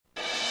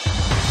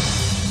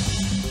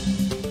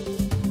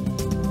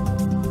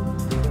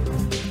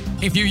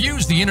If you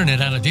use the internet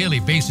on a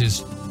daily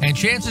basis, and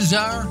chances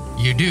are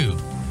you do,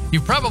 you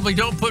probably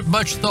don't put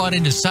much thought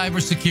into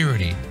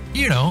cybersecurity.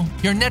 You know,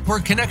 your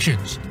network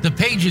connections, the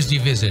pages you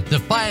visit, the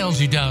files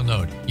you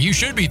download. You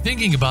should be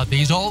thinking about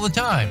these all the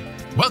time.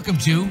 Welcome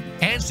to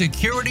And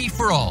Security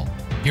for All.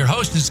 Your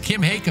host is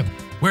Kim Hakim.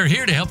 We're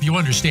here to help you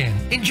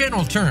understand, in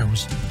general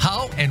terms,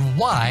 how and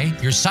why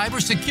your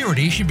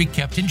cybersecurity should be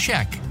kept in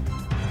check.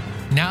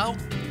 Now,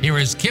 here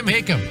is Kim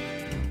Hakim.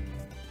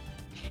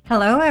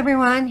 Hello,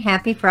 everyone.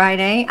 Happy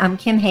Friday. I'm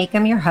Kim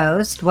Hakim, your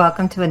host.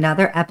 Welcome to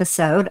another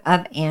episode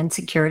of And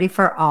Security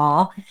for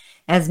All.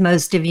 As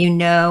most of you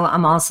know,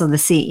 I'm also the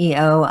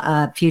CEO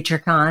of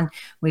FutureCon.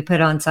 We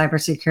put on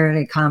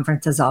cybersecurity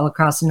conferences all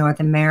across North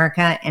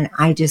America, and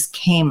I just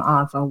came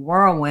off a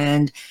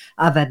whirlwind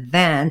of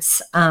events.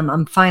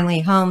 I'm finally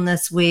home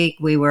this week.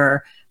 We've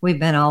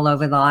been all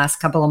over the last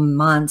couple of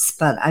months,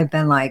 but I've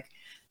been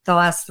the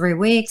last 3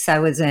 weeks, I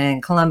was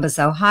in Columbus,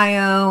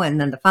 Ohio,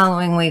 and then the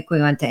following week we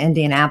went to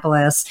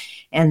Indianapolis,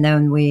 and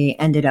then we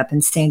ended up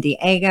in San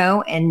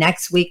Diego. And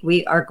next week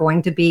we are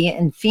going to be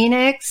in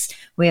Phoenix.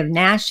 We have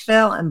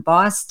Nashville and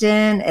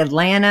Boston,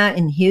 Atlanta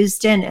and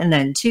Houston, and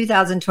then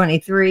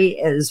 2023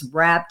 is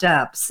wrapped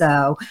up.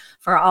 So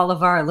for all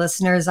of our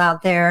listeners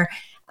out there,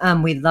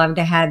 we'd love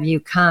to have you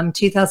come.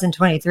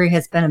 2023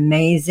 has been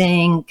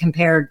amazing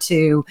compared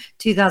to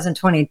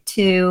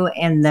 2022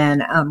 and then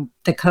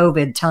the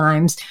COVID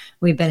times.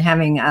 We've been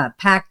having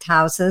packed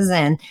houses,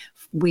 and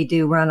we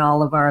do run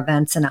all of our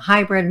events in a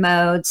hybrid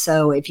mode.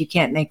 So if you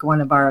can't make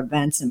one of our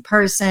events in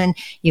person,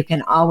 you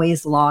can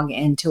always log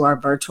into our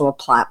virtual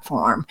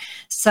platform.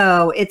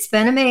 So it's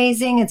been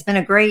amazing. It's been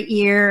a great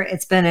year.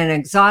 It's been an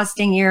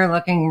exhausting year.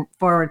 Looking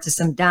forward to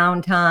some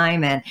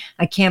downtime. And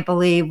I can't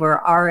believe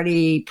we're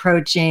already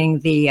approaching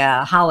the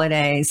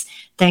holidays.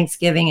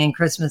 Thanksgiving and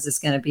Christmas is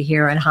going to be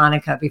here, and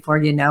Hanukkah before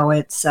you know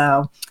it.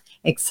 So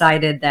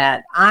excited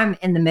that I'm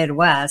in the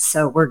Midwest,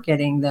 so we're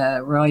getting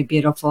the really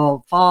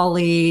beautiful fall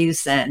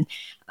leaves. And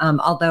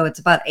although it's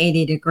about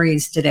 80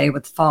 degrees today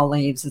with fall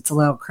leaves, it's a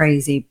little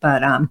crazy,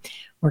 but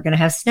we're going to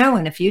have snow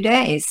in a few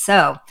days.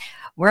 So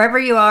wherever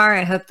you are,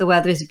 I hope the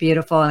weather's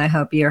beautiful, and I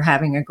hope you're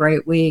having a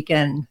great week.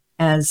 And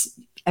as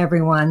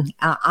everyone,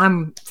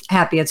 I'm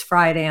happy it's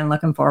Friday and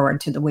looking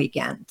forward to the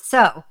weekend.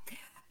 So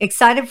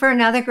excited for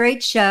another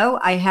great show.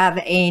 I have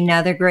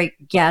another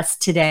great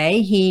guest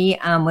today. He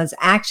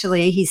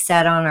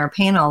sat on our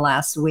panel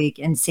last week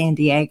in San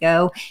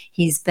Diego.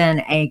 He's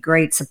been a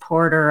great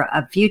supporter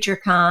of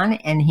FutureCon,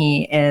 and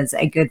he is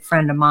a good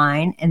friend of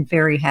mine, and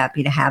very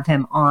happy to have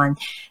him on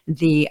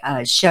the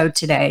show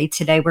today.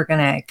 Today, we're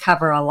going to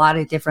cover a lot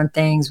of different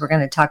things. We're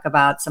going to talk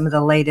about some of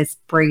the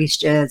latest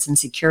breaches and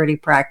security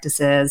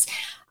practices.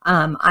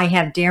 I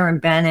have Darren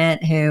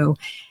Bennet, who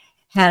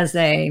has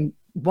a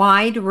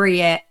wide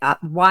array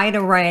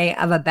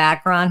of a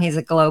background. He's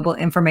a global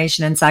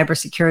information and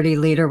cybersecurity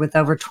leader with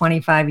over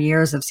 25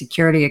 years of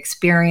security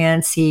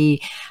experience.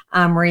 He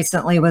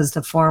recently was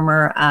the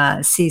former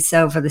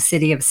CISO for the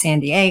city of San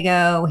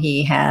Diego.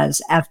 He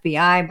has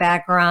FBI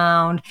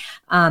background.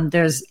 I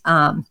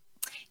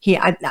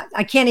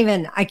can't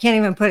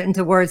even put it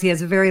into words. He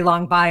has a very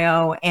long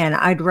bio, and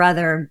I'd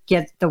rather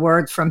get the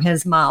words from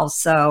his mouth.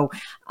 So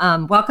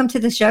welcome to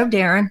the show,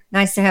 Darren.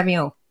 Nice to have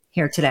you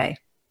here today.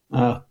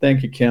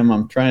 Thank you, Kim.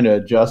 I'm trying to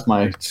adjust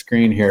my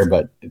screen here,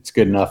 but it's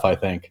good enough, I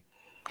think.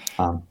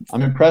 I'm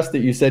impressed that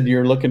you said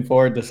you're looking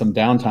forward to some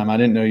downtime. I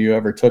didn't know you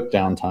ever took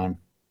downtime.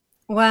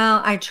 Well,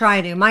 I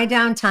try to. My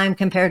downtime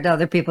compared to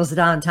other people's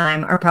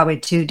downtime are probably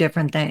two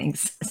different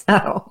things.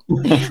 So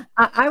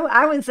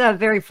I was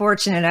very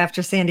fortunate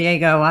after San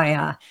Diego.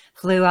 I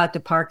flew out to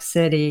Park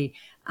City.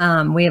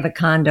 We have a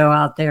condo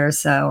out there,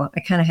 so I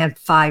kind of had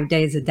 5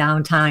 days of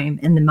downtime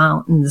in the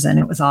mountains, and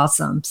it was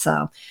awesome.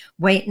 So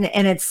waiting,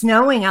 and it's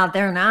snowing out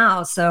there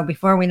now. So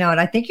before we know it,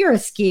 I think you're a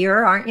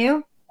skier, aren't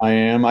you? I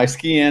am. I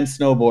ski and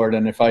snowboard,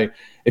 and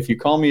if you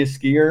call me a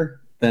skier,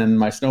 then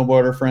my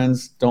snowboarder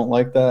friends don't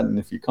like that, and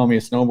if you call me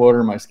a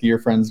snowboarder, my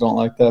skier friends don't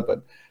like that.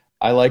 But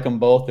I like them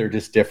both. They're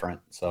just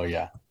different. So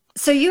yeah.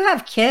 So you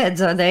have kids.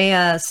 Are they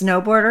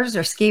snowboarders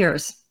or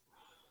skiers?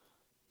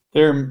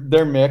 They're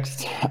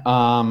mixed.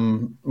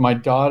 My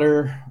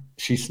daughter,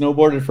 she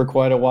snowboarded for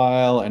quite a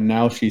while, and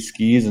now she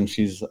skis, and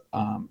she's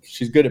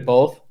good at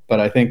both. But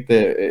I think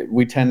that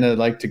we tend to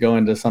like to go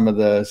into some of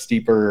the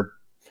steeper,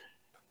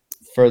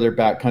 further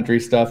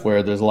backcountry stuff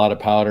where there's a lot of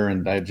powder,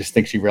 and I just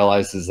think she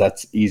realizes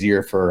that's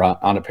easier for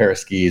on a pair of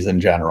skis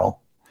in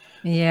general.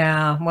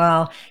 Yeah,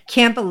 well,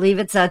 can't believe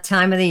it's that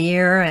time of the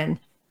year. And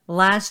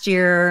last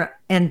year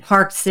in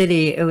Park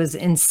City, it was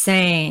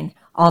insane.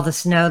 All the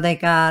snow they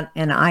got,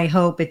 and I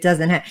hope it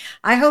doesn't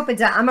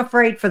I'm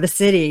afraid for the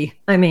city.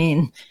 I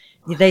mean,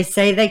 they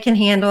say they can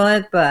handle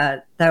it,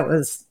 but that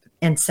was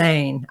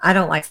insane. I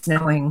don't like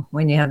snowing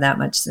when you have that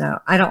much snow.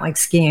 I don't like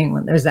skiing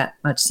when there's that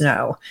much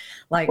snow.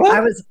 Like what? I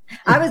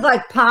was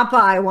like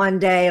Popeye one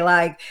day.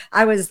 Like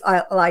I was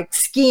like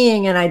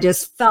skiing, and I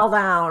just fell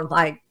down.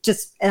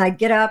 And I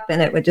get up,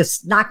 and it would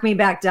just knock me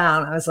back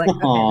down. I was like,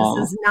 okay,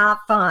 this is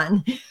not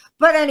fun.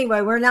 But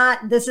anyway,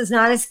 this is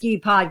not a ski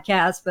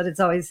podcast, but it's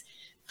always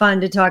fun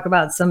to talk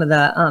about some of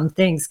the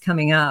things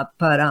coming up.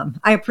 But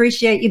I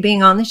appreciate you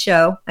being on the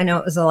show. I know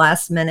it was the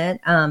last minute.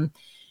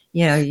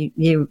 We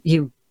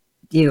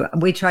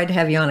tried to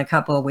have you on a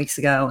couple of weeks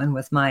ago, and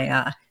with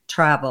my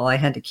travel, I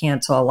had to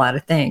cancel a lot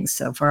of things.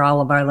 So for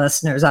all of our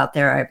listeners out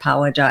there, I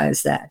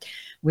apologize that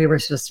we were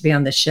supposed to be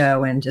on the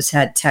show and just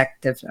had tech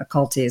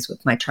difficulties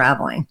with my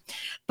traveling.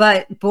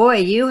 But boy,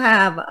 you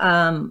have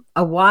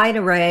a wide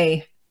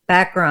array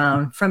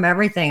background from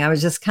everything. I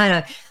was just kind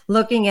of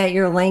looking at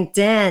your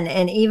LinkedIn,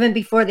 and even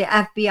before the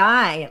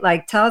FBI,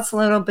 like, tell us a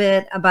little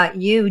bit about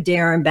you,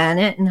 Darren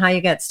Bennet, and how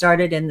you got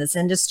started in this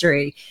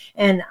industry.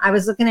 And I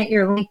was looking at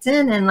your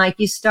LinkedIn, and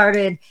like, you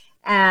started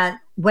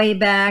way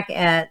back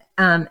at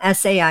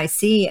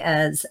SAIC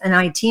as an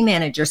IT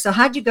manager. So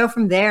how'd you go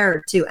from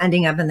there to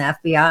ending up in the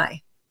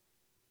FBI?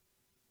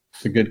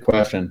 It's a good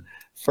question.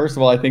 First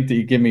of all, I think that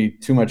you give me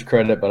too much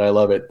credit, but I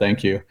love it.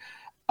 Thank you.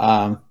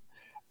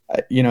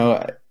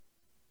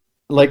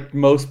 Like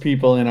most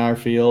people in our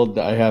field,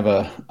 I have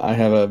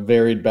a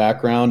varied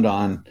background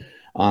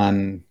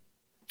on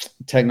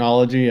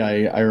technology.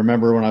 I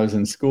remember when I was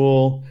in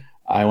school,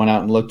 I went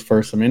out and looked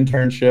for some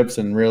internships,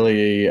 and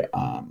really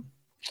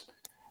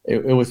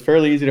it was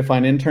fairly easy to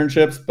find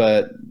internships,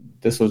 but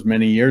this was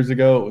many years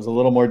ago. It was a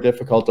little more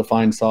difficult to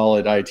find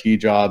solid IT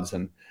jobs,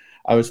 and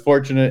I was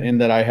fortunate in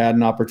that I had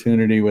an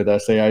opportunity with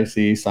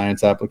SAIC,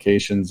 Science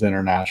Applications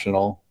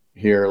International,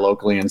 here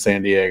locally in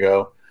San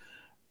Diego.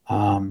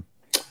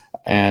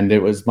 And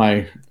it was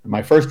my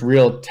first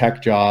real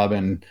tech job,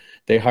 and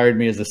they hired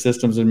me as a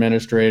systems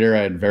administrator.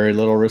 I had very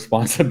little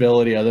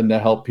responsibility other than to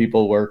help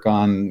people work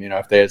on,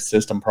 if they had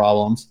system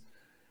problems.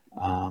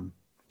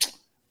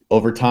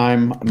 Over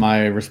time,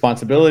 my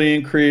responsibility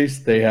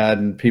increased. They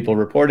had people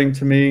reporting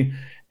to me,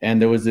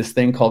 and there was this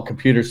thing called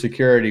computer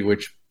security,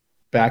 which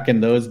back in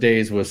those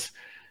days was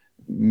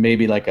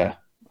maybe like I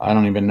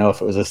don't even know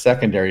if it was a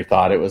secondary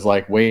thought. It was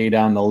like way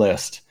down the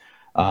list.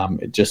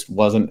 It just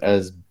wasn't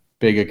as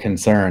big a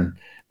concern,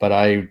 but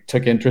I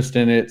took interest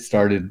in it,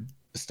 started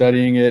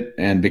studying it,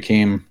 and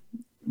became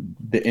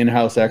the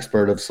in-house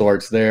expert of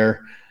sorts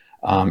there.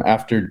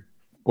 After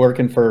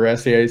working for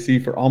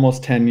SAIC for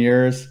almost 10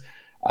 years,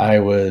 I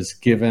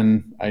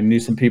knew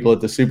some people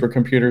at the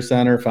Supercomputer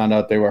Center, found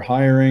out they were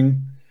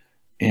hiring,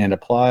 and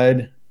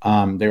applied.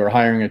 They were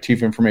hiring a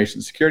chief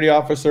information security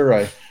officer.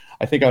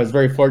 I think I was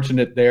very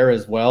fortunate there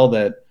as well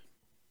that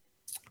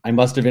I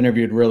must have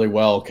interviewed really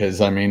well, because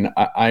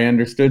I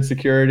understood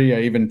security. I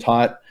even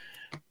taught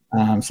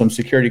some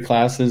security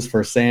classes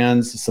for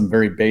SANS, some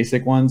very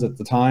basic ones at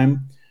the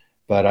time.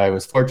 But I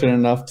was fortunate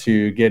enough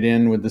to get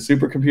in with the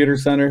Supercomputer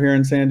Center here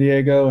in San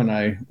Diego, and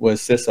I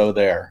was CISO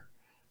there.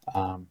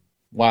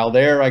 While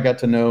there, I got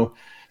to know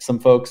some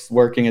folks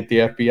working at the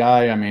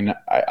FBI.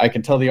 I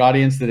can tell the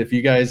audience that if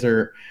you guys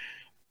are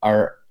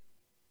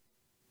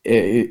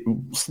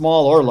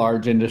small or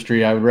large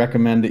industry, I would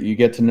recommend that you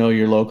get to know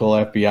your local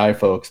FBI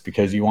folks,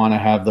 because you want to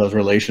have those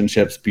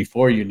relationships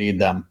before you need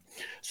them,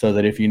 so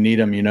that if you need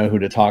them, you know who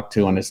to talk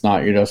to, and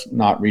you're just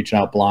not reaching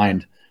out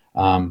blind.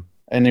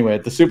 Anyway,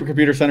 at the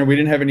Supercomputer Center, we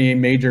didn't have any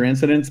major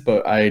incidents,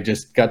 but I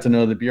just got to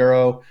know the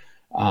Bureau.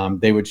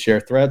 They would share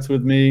threats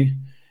with me.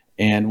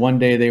 And one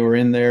day they were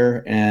in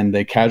there and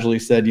they casually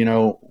said,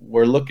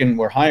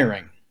 we're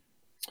hiring.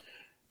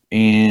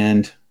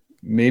 And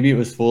maybe it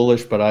was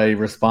foolish, but I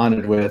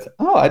responded with,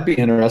 "Oh, I'd be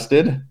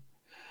interested."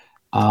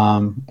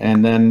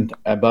 And then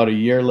about a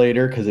year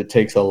later, because it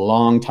takes a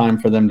long time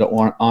for them to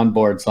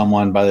onboard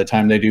someone, by the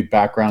time they do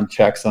background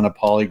checks on a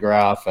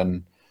polygraph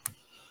and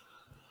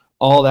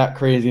all that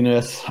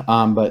craziness.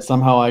 But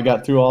somehow I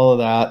got through all of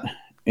that,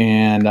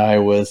 and I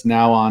was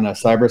now on a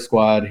cyber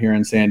squad here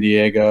in San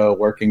Diego,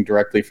 working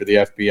directly for the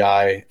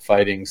FBI,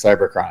 fighting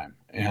cybercrime.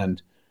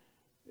 And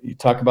you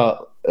talk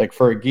about, like,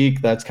 for a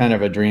geek, that's kind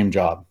of a dream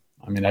job.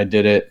 I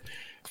did it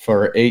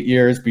for 8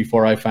 years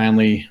before I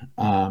finally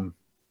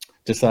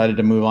decided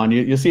to move on.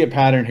 You'll see a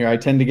pattern here. I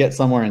tend to get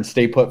somewhere and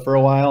stay put for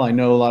a while. I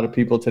know a lot of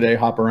people today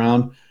hop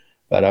around,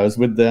 but I was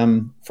with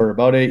them for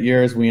about 8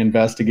 years. We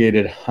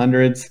investigated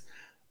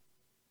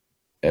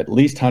at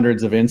least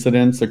hundreds of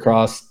incidents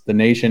across the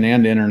nation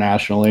and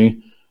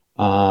internationally.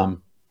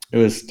 It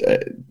was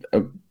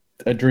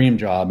a dream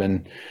job.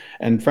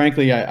 And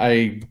frankly,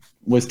 I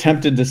was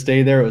tempted to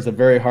stay there. It was a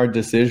very hard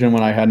decision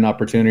when I had an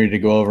opportunity to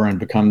go over and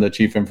become the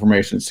chief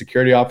information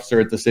security officer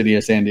at the city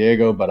of San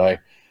Diego, but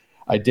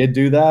I did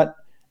do that.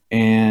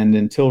 And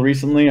until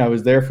recently, I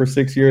was there for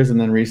 6 years. And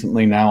then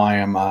recently now I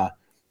am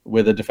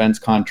with a defense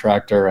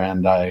contractor,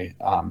 and I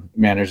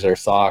manage their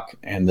SOC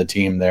and the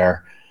team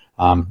there.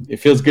 It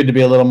feels good to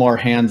be a little more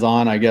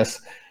hands-on, I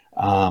guess.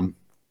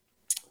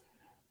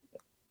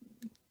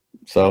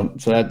 So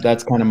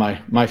that's kind of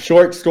my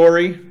short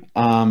story.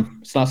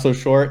 It's not so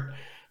short,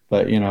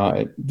 but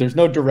there's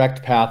no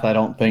direct path. I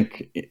don't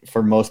think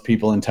for most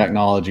people in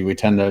technology. We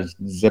tend to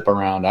zip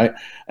around.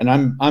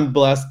 I'm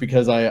blessed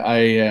because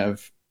I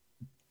have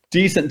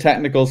decent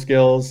technical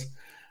skills,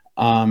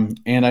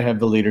 and I have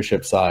the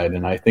leadership side,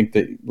 and I think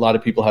that a lot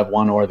of people have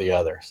one or the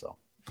other. So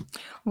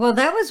Well,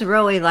 that was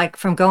really like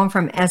from going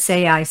from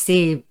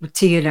SAIC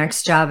to your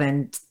next job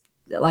and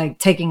like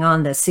taking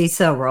on the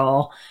CISO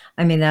role.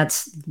 I mean,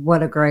 that's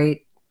what a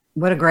great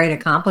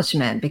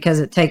accomplishment, because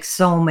it takes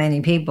so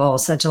many people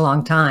such a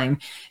long time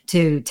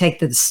to take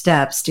the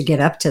steps to get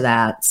up to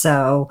that.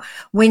 So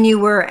when you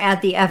were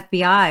at the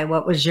FBI,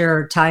 what was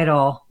your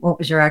title? What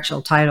was your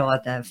actual title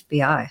at the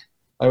FBI?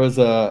 I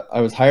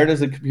was hired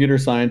as a computer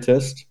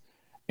scientist,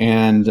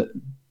 and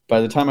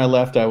by the time I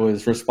left, I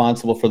was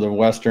responsible for the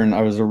Western.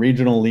 I was a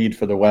regional lead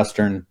for the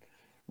Western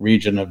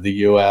region of the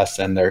U.S.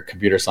 and their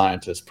computer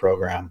scientist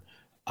program.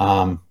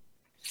 Um,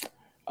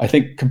 I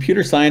think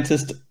computer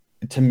scientist,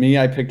 to me,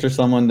 I picture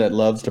someone that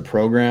loves to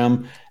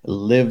program,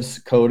 lives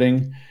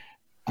coding.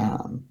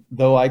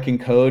 Though I can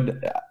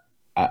code,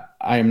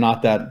 I am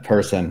not that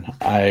person.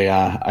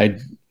 I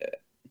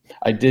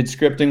did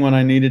scripting when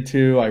I needed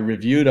to. I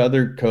reviewed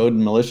other code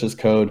and malicious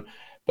code,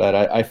 but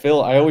I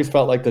always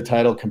felt like the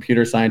title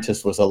computer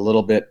scientist was a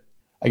little bit,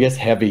 I guess,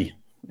 heavy.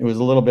 It was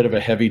a little bit of a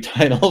heavy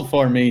title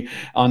for me.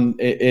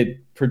 It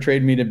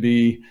portrayed me to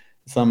be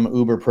some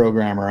Uber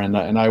programmer, and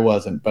I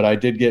wasn't. But I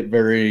did get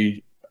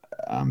very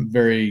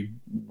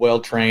well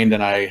trained,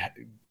 and I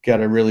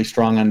got a really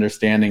strong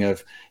understanding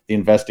of the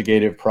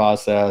investigative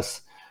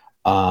process,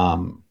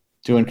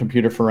 doing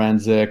computer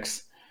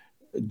forensics,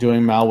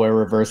 doing malware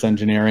reverse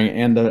engineering,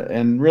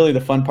 and really the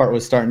fun part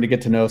was starting to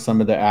get to know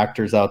some of the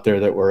actors out there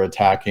that were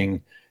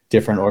attacking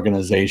different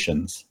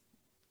organizations.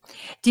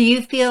 Do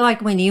you feel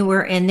like when you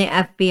were in the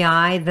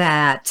FBI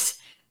that,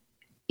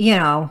 you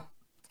know,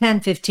 10,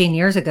 15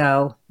 years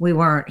ago, we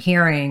weren't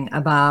hearing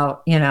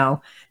about,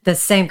 the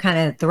same kind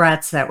of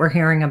threats that we're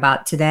hearing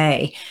about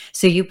today?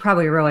 So you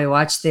probably really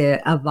watched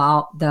the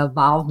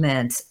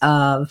evolvement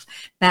of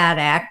bad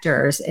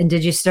actors. And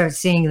did you start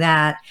seeing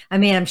that? I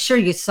mean, I'm sure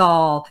you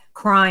saw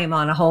crime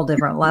on a whole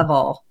different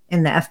level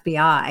in the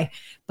FBI,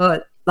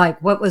 but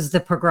like, what was the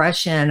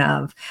progression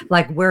of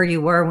like where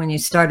you were when you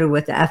started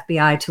with the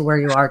FBI to where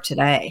you are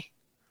today?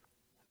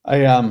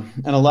 And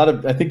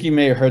I think you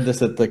may have heard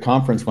this at the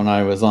conference when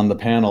I was on the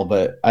panel,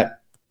 but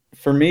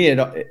for me,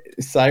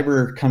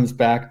 cyber comes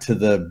back to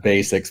the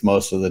basics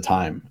most of the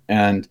time.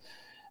 And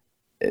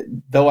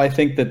though I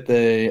think that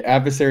the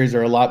adversaries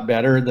are a lot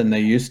better than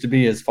they used to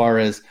be, as far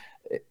as,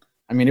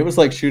 I mean, it was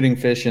like shooting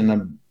fish in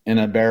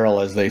a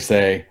barrel, as they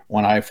say,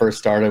 when I first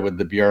started with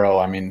the Bureau.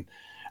 I mean,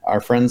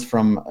 our friends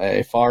from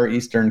a far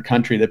eastern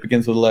country that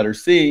begins with the letter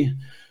C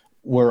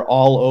were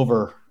all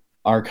over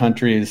our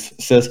country's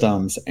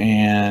systems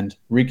and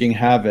wreaking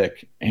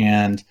havoc,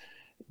 and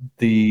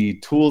the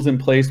tools in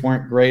place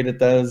weren't great at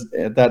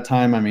that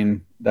time. I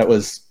mean, that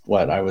was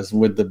what I was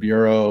with the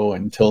Bureau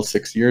until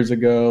 6 years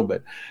ago,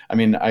 but I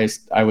mean,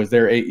 I was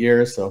there 8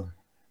 years, so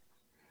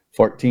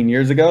 14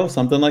 years ago,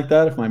 something like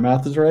that, if my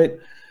math is right.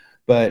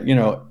 But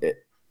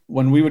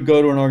when we would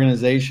go to an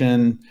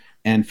organization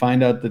and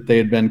find out that they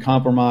had been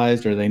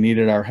compromised or they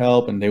needed our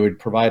help, and they would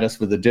provide us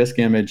with a disk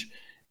image,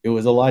 it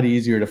was a lot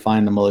easier to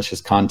find the malicious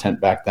content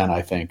back then,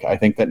 I think. I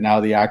think that now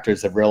the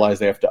actors have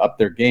realized they have to up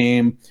their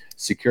game.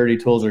 Security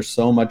tools are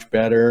so much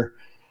better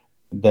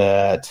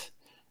that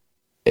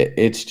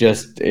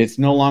it's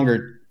no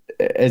longer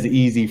as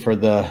easy for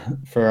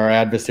our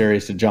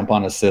adversaries to jump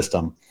on a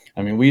system.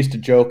 I mean, we used to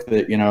joke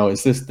that,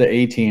 is this the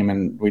A team?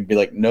 And we'd be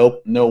like,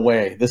 nope, no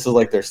way. This is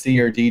like their C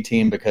or D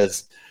team,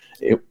 because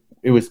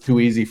it was too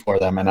easy for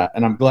them. And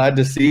I'm glad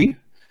to see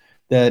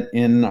that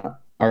in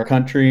our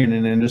country and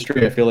in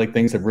industry, I feel like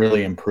things have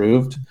really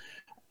improved.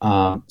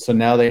 So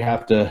now they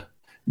have to,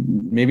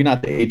 maybe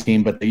not the A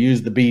team, but they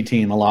use the B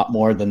team a lot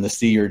more than the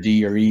C or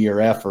D or E or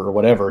F or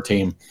whatever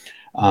team.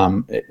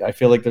 I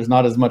feel like there's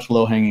not as much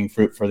low-hanging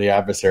fruit for the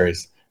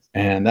adversaries.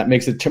 And that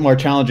makes it more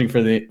challenging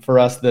for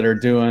us that are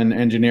doing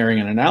engineering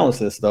and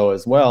analysis, though,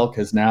 as well,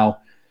 because now,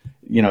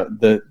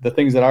 the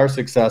things that are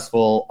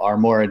successful are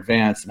more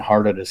advanced and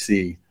harder to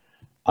see.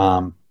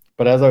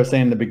 But as I was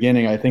saying in the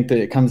beginning, I think that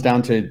it comes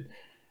down to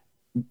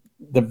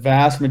the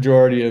vast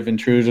majority of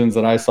intrusions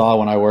that I saw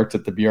when I worked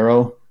at the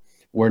Bureau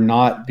were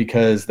not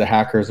because the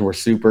hackers were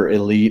super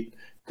elite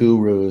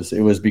gurus.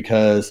 It was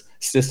because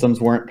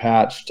systems weren't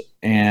patched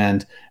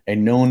and a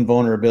known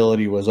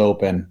vulnerability was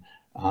open.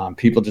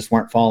 People just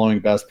weren't following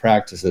best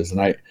practices.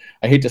 And I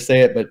hate to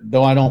say it, but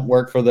though I don't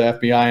work for the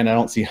FBI and I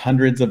don't see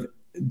hundreds of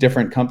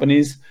different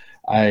companies,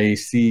 I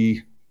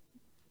see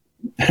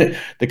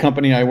the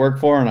company I work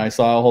for, and I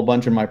saw a whole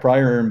bunch of my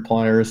prior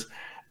employers,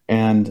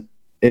 and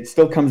it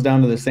still comes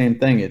down to the same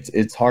thing.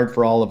 It's hard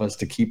for all of us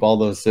to keep all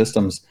those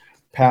systems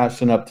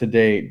patched and up to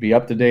date, be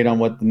up to date on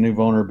what the new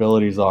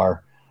vulnerabilities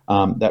are.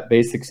 That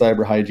basic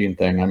cyber hygiene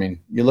thing. I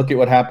mean, you look at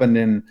what happened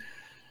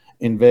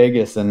in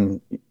Vegas and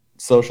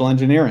social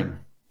engineering.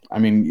 I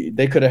mean,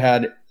 they could have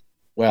had,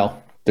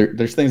 well,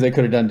 there's things they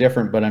could have done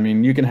different, but I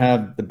mean, you can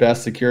have the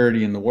best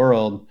security in the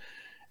world,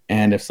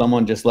 and if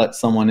someone just lets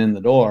someone in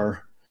the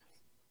door,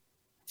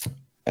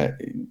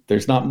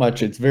 there's not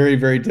much. It's very,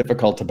 very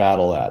difficult to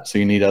battle that. So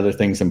you need other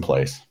things in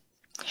place.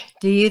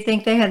 Do you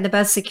think they had the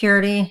best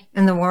security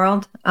in the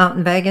world out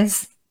in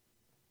Vegas?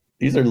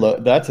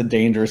 That's a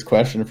dangerous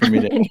question for me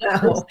to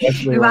answer,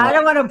 especially I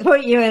don't want to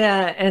put you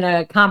in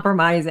a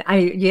compromise.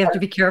 You have to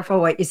be careful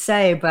what you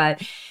say,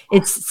 but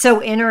it's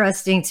so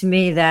interesting to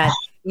me that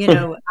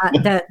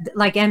that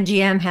like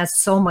MGM has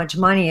so much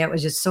money. It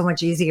was just so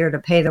much easier to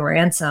pay the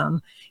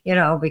ransom,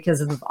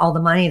 because of all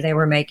the money they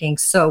were making.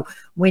 So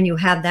when you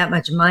have that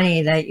much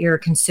money that you're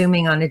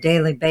consuming on a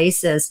daily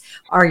basis,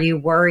 are you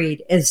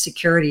worried? Is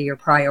security your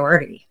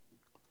priority?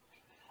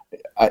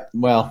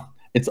 Well,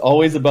 it's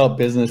always about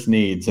business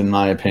needs, in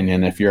my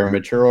opinion. If you're a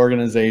mature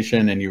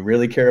organization and you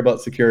really care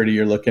about security,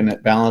 you're looking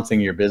at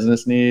balancing your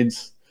business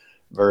needs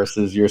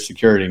versus your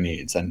security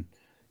needs. And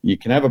you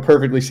can have a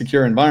perfectly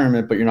secure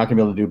environment, but you're not going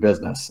to be able to do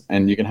business.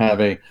 And you can have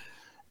a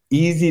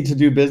easy to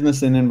do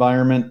business in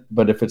environment,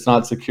 but if it's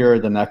not secure,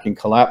 then that can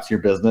collapse your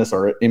business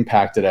or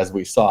impact it, as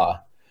we saw.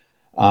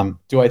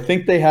 Do I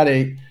think they had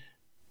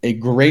a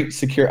great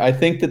I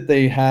think that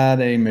they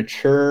had a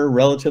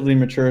relatively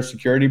mature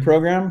security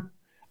program.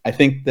 I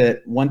think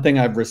that one thing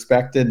I've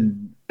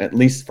respected, at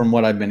least from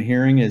what I've been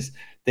hearing, is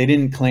they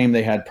didn't claim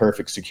they had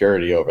perfect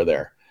security over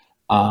there.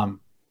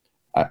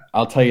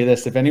 I'll tell you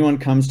this, if anyone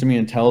comes to me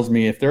and tells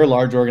me if they're a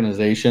large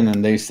organization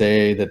and they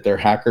say that they're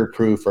hacker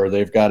proof or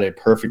they've got a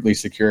perfectly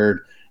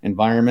secured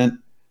environment,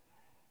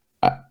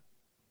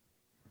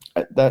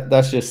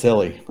 that's just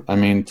silly. I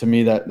mean, to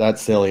me,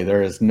 that's silly.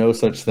 There is no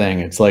such thing.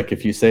 It's like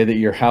if you say that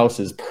your house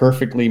is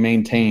perfectly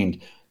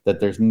maintained, that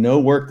there's no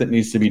work that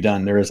needs to be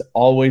done. There is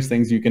always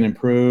things you can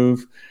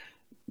improve.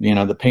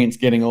 The paint's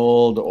getting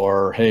old,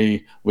 or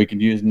hey, we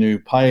could use new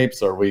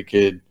pipes, or we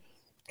could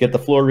get the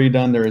floor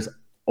redone.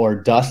 Or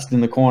dust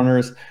in the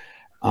corners.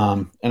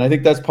 And I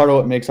think that's part of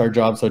what makes our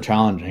job so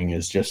challenging,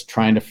 is just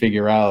trying to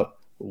figure out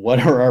what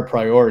are our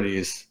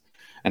priorities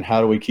and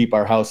how do we keep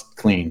our house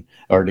clean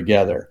or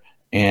together.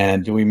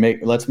 And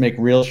let's make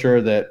real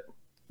sure that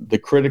the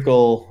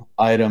critical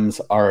items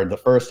are the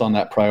first on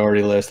that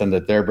priority list and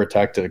that they're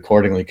protected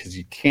accordingly, because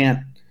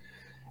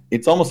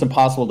it's almost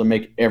impossible to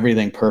make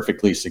everything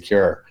perfectly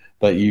secure,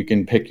 but you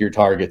can pick your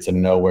targets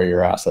and know where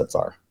your assets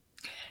are.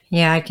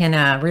 Yeah, I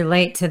can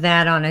relate to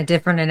that on a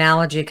different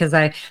analogy, because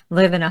I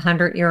live in a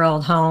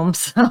 100-year-old home.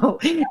 So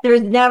there's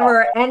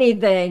never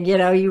anything,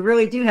 you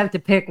really do have to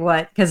pick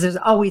because there's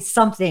always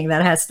something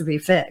that has to be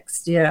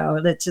fixed,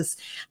 that's just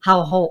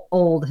how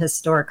old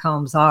historic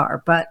homes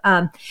are. But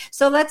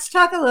so let's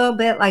talk a little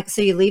bit,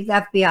 so you leave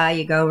the FBI,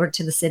 you go over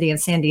to the city of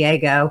San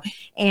Diego.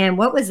 And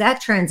what was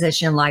that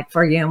transition like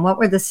for you? And what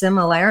were the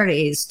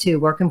similarities to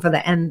working for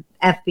the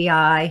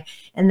FBI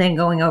and then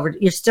going over?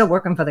 You're still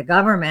working for the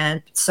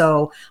government,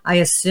 so I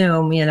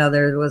assume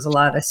there was a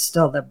lot of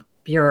still the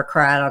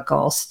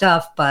bureaucratical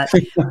stuff. But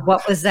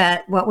what was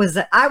that?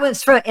 I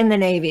was in the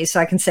Navy, so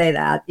I can say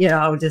that.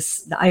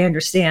 I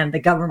understand the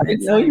government. I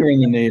didn't know you were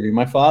in the Navy.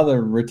 My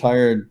father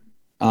retired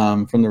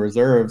from the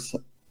reserves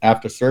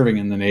after serving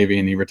in the Navy,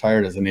 and he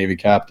retired as a Navy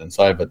captain.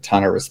 So I have a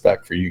ton of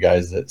respect for you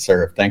guys that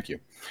serve. Thank you.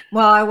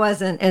 Well, I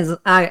wasn't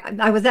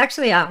I was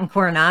actually out in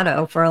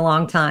Coronado for a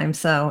long time.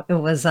 So it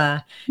was,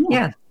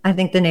 yeah, I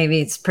think the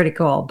Navy is pretty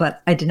cool,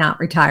 but I did not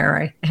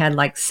retire. I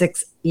had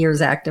 6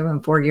 years active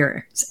and 4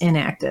 years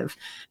inactive,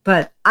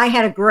 but I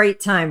had a great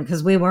time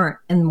because we weren't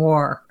in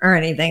war or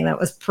anything. That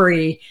was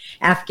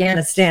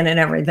pre-Afghanistan and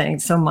everything.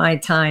 So my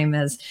time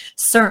is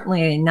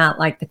certainly not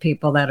like the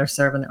people that are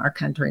serving our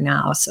country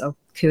now. So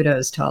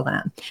kudos to all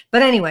that.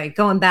 But anyway,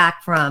 going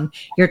back from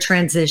your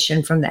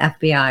transition from the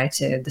FBI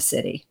to the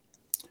city.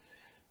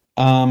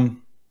 The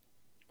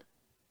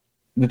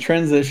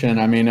transition,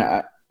 I mean,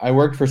 I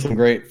worked for some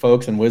great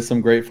folks and with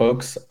some great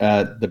folks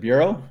at the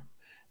Bureau,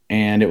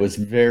 and it was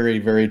very,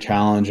 very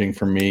challenging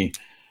for me.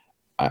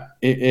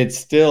 It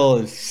still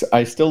is.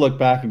 I still look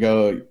back and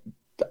go,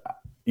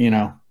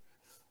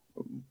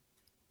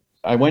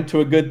 I went to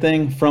a good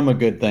thing from a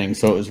good thing.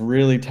 So it was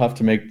really tough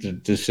to make the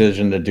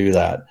decision to do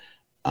that.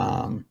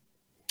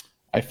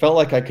 I felt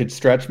like I could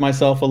stretch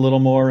myself a little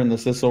more in the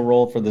CISO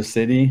role for the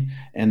city,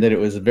 and that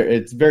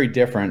it's very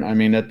different. I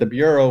mean, at the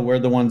Bureau, we're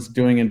the ones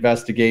doing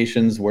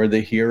investigations. We're the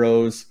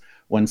heroes.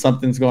 When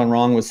something's going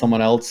wrong with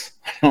someone else,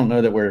 I don't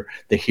know that we're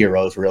the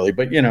heroes really,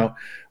 but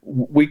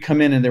we come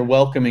in and they're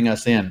welcoming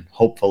us in,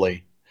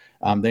 hopefully.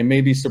 They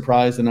may be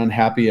surprised and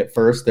unhappy at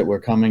first that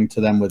we're coming to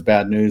them with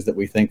bad news that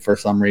we think for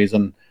some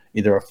reason,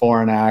 either a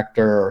foreign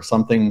actor or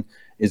something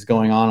is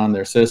going on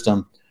their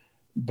system.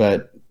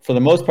 But for the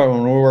most part,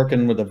 when we're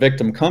working with a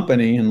victim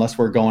company, unless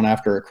we're going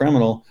after a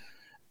criminal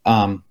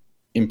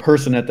in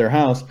person at their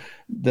house,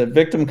 the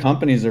victim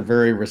companies are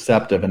very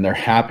receptive and they're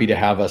happy to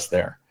have us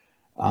there.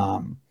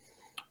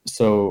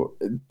 So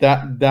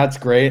that's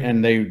great,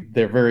 and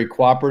they're very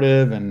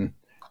cooperative. And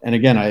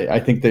again, I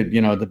think that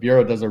the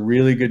Bureau does a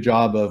really good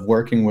job of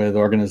working with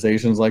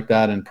organizations like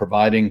that and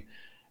providing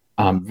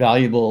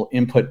valuable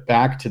input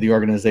back to the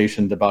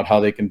organization about how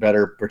they can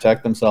better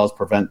protect themselves,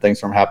 prevent things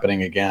from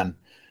happening again.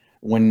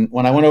 When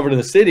I went over to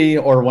the city,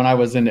 or when I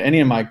was in any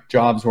of my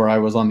jobs where I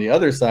was on the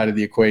other side of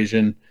the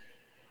equation,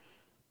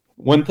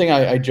 one thing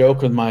I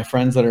joke with my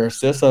friends that are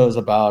CISOs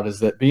about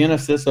is that being a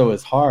CISO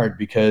is hard,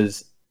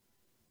 because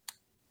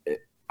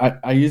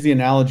I use the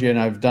analogy, and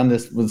I've done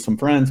this with some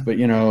friends, but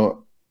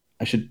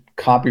I should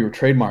copy or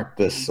trademark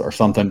this or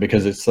something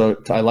because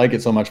I like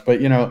it so much.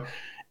 But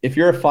if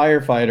you're a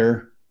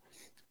firefighter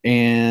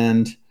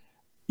and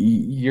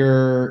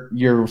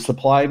you're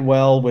supplied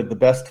well with the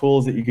best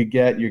tools that you could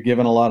get, you're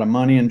given a lot of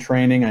money and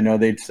training. I know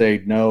they'd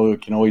say no, you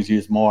can always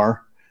use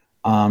more,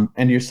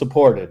 and you're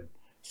supported.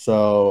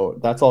 So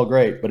that's all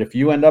great. But if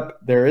you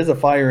there is a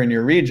fire in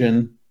your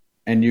region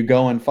and you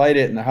go and fight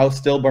it and the house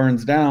still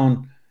burns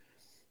down,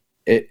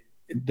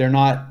 they're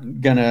not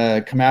going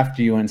to come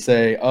after you and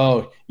say,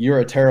 oh, you're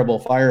a terrible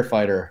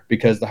firefighter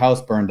because the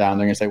house burned down.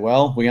 They're going to say,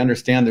 well, we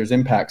understand there's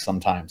impact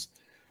sometimes.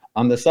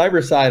 On the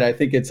cyber side, I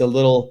think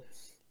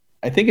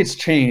it's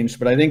changed,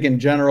 but I think in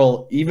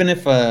general, even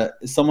if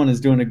someone is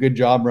doing a good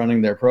job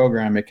running their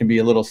program, it can be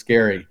a little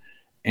scary.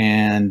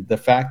 And the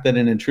fact that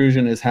an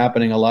intrusion is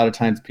happening, a lot of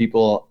times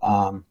people,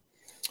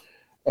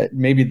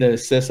 maybe the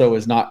CISO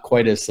is not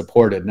quite as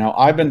supported. Now,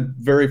 I've been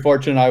very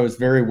fortunate. I was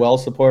very well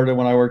supported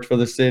when I worked for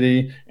the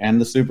city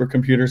and the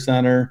Supercomputer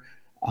Center.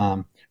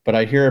 But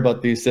I hear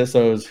about these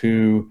CISOs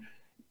who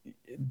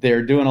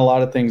they're doing a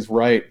lot of things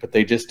right, but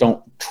they just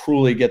don't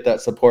truly get that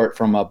support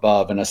from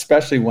above, and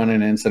especially when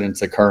an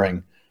incident's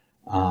occurring.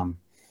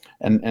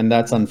 And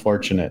that's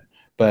unfortunate.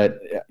 But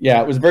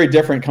yeah, it was very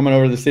different coming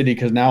over to the city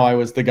because now I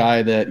was the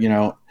guy that,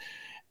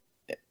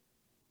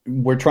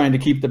 we're trying to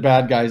keep the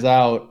bad guys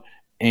out.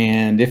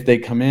 And if they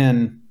come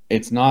in,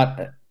 it's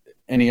not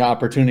any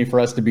opportunity for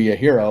us to be a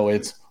hero.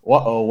 It's,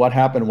 what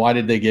happened? Why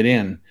did they get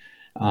in?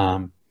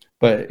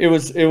 But it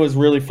was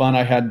really fun.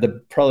 I had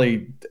an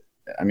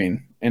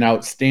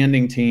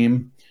outstanding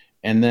team.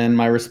 And then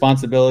my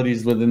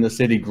responsibilities within the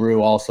city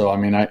grew also.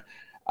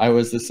 I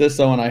was the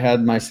CISO and I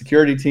had my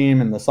security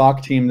team and the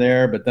SOC team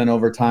there, but then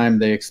over time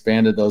they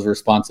expanded those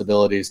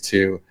responsibilities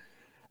to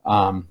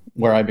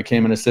where I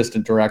became an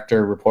assistant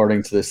director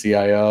reporting to the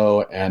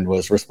CIO and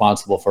was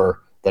responsible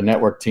for the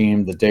network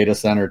team, the data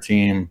center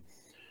team,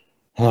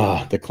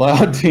 the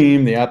cloud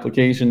team, the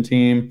application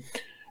team.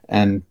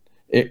 And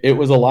it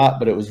was a lot,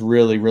 but it was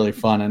really, really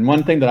fun. And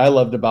one thing that I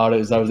loved about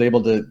it is I was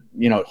able to,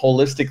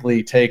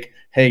 holistically take,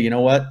 hey, you know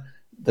what?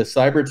 The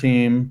cyber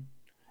team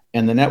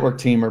and the network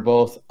team are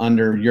both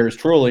under yours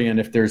truly. And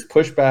if there's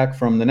pushback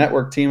from the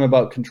network team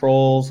about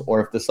controls,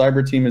 or if the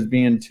cyber team is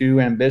being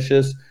too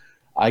ambitious,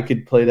 I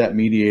could play that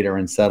mediator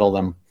and settle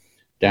them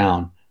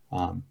down.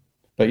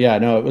 But yeah,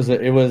 no,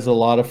 it was a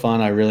lot of fun.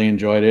 I really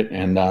enjoyed it.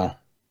 And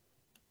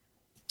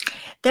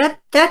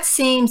that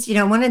seems,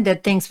 one of the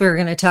things we were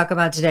going to talk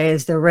about today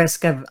is the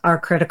risk of our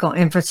critical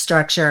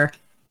infrastructure.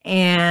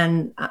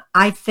 And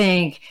I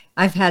think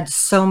I've had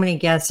so many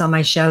guests on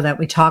my show that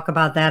we talk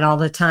about that all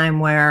the time,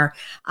 where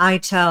I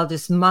tell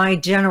just my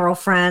general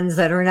friends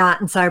that are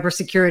not in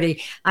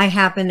cybersecurity, I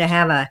happen to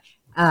have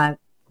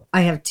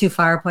I have two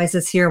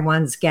fireplaces here.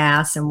 One's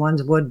gas and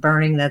one's wood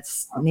burning that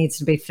needs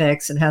to be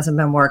fixed. It hasn't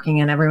been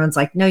working. And everyone's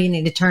like, no, you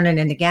need to turn it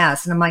into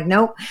gas. And I'm like,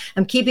 nope,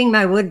 I'm keeping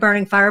my wood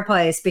burning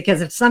fireplace because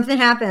if something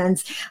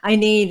happens, I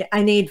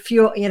need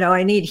fuel,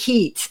 I need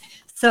heat.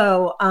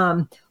 So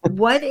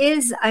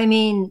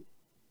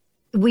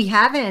we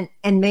haven't,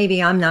 and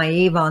maybe I'm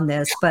naive on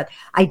this, but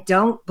I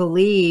don't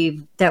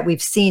believe that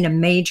we've seen a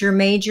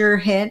major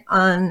hit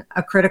on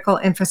a critical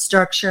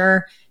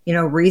infrastructure,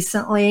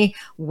 recently.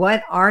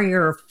 What are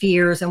your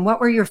fears, and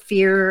what were your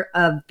fear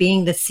of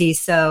being the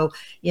CISO,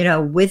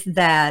 with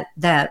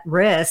that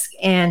risk?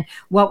 And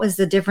what was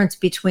the difference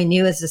between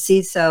you as the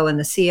CISO and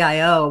the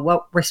CIO?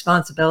 What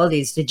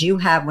responsibilities did you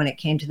have when it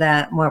came to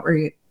that? And what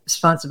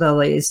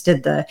responsibilities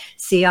did the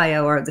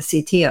CIO or the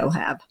CTO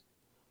have?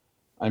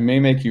 I may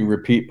make you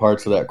repeat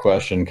parts of that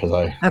question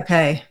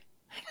Okay.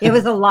 It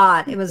was a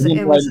lot. It was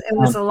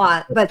a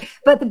lot. But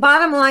the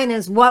bottom line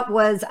is,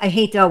 I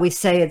hate to always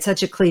say, it's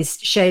such a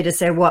cliche to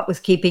say what was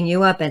keeping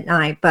you up at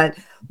night, but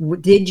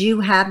did you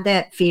have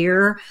that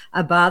fear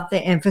about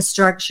the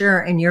infrastructure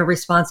and your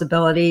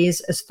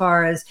responsibilities as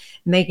far as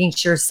making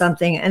sure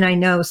something, and I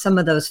know some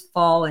of those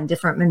fall in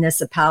different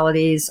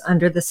municipalities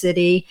under the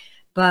city,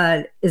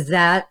 but is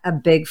that a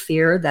big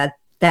fear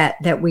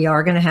that we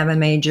are going to have a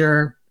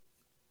major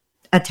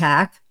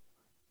attack?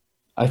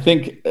 I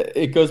think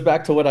it goes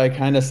back to what I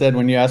kind of said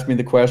when you asked me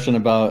the question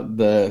about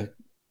the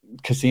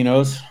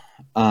casinos.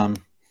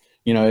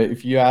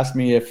 If you ask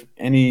me if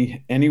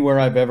anywhere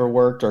I've ever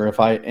worked, or if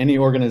any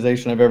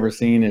organization I've ever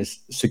seen is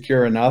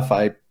secure enough,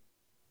 I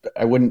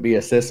wouldn't be a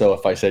CISO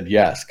if I said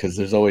yes, because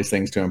there's always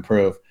things to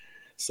improve.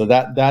 So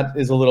that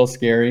is a little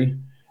scary.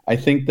 I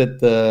think that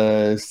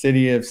the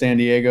city of San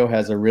Diego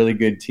has a really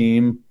good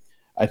team.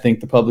 I think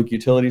the public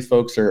utilities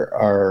folks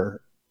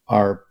are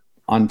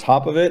on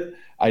top of it.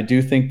 I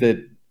do think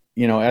that,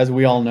 as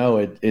we all know,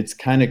 it's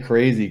kind of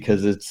crazy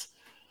because it's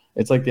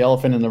like the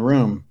elephant in the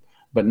room,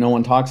 but no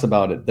one talks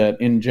about it. That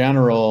in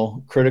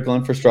general, critical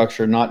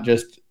infrastructure, not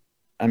just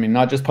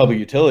public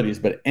utilities,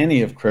 but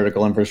any of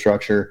critical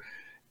infrastructure,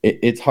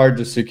 it's hard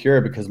to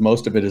secure because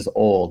most of it is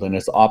old and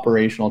it's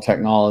operational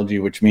technology,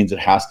 which means it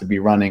has to be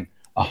running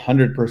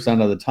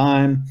 100% of the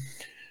time.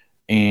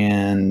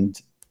 And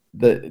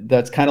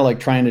that's kind of like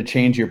trying to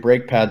change your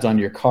brake pads on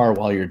your car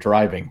while you're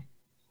driving.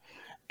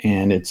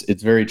 And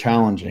it's very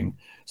challenging.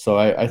 So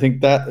I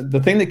think that the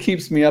thing that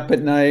keeps me up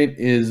at night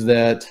is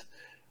that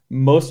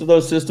most of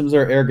those systems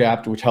are air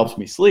gapped, which helps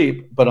me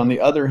sleep. But on the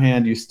other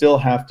hand, you still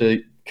have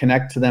to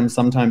connect to them.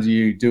 Sometimes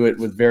you do it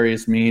with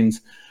various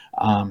means.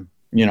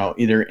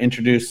 Either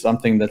introduce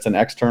something that's an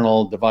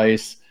external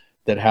device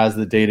that has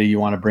the data you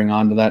want to bring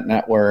onto that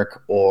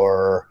network,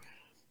 or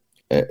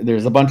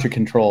there's a bunch of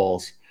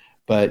controls.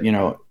 But,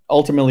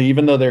 ultimately,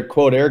 even though they're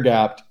quote air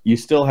gapped, you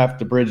still have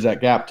to bridge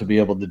that gap to be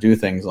able to do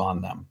things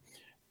on them.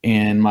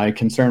 And my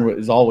concern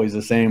is always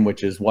the same,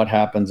 which is what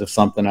happens if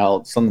something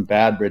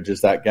bad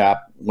bridges that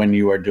gap when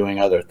you are doing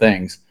other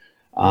things.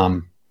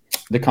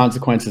 The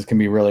consequences can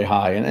be really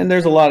high. And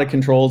there's a lot of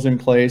controls in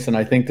place. And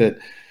I think that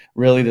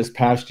really this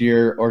past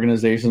year,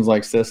 organizations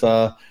like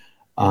CISA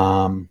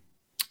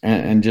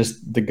and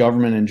just the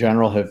government in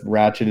general have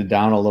ratcheted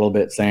down a little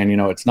bit, saying,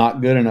 it's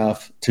not good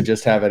enough to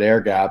just have it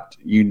air gapped.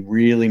 You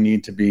really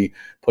need to be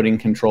putting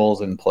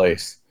controls in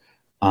place.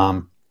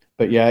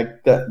 But yeah,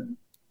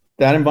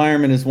 that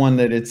environment is one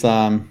that it's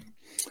no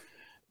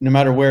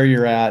matter where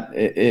you're at,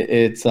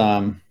 it's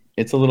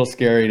a little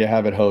scary to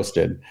have it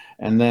hosted.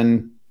 And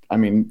then,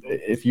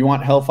 if you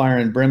want hellfire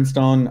and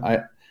brimstone,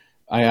 I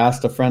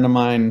asked a friend of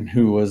mine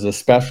who was a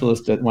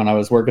specialist when I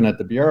was working at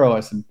the Bureau, I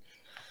said,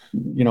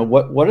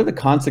 what are the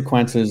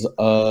consequences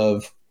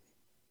of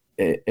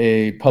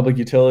a public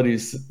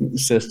utilities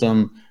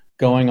system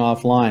going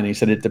offline? He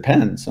said, it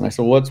depends. And I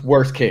said, what's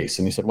worst case?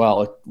 And he said,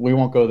 well, we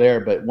won't go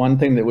there. But one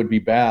thing that would be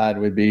bad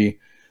would be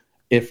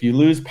if you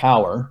lose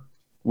power,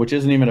 which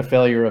isn't even a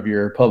failure of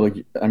your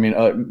public.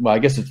 I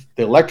guess it's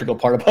the electrical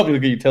part of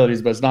public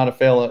utilities, but it's not a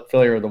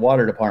failure of the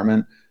water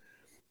department.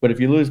 But if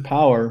you lose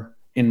power,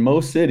 in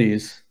most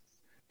cities,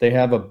 they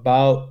have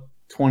about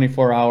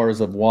 24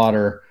 hours of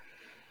water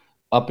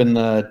up in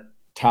the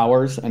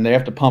towers, and they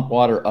have to pump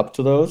water up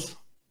to those.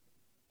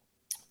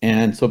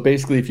 And so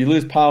basically, if you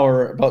lose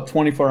power about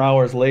 24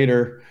 hours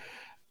later,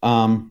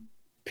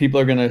 people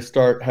are going to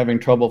start having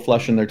trouble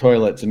flushing their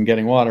toilets and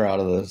getting water out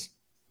of this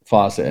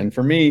faucet. And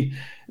for me,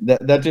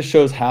 that just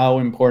shows how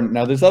important.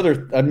 Now, there's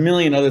a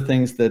million other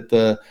things that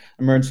the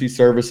emergency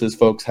services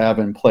folks have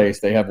in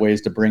place. They have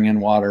ways to bring in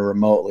water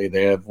remotely.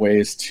 They have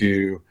ways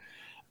to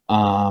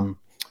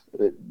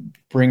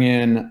bring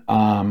in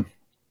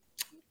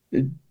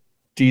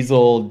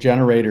diesel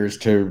generators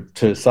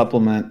to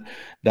supplement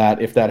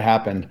that if that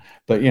happened.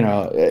 But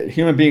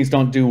human beings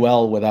don't do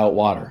well without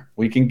water.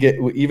 We can get,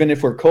 even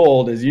if we're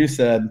cold, as you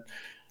said,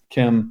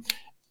 Kim,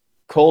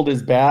 cold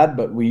is bad,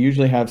 but we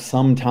usually have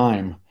some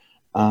time.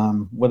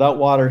 Without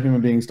water,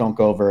 human beings don't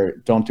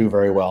do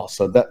very well.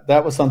 So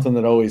that was something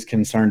that always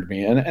concerned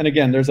me. And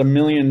again, there's a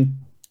million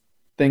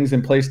things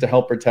in place to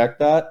help protect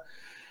that.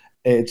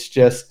 It's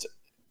just,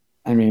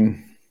 I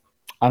don't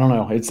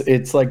know.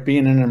 It's like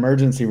being in an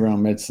emergency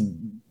room. It's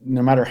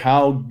no matter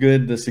how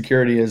good the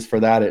security is for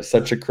that, it's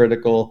such a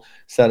critical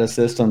set of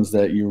systems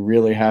that you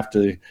really have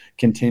to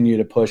continue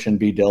to push and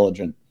be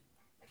diligent.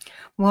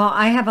 Well,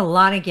 I have a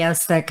lot of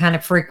guests that kind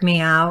of freak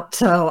me out.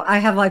 So I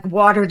have like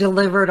water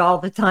delivered all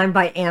the time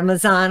by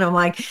Amazon. I'm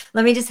like,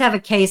 let me just have a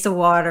case of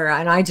water.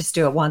 And I just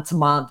do it once a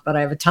month, but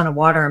I have a ton of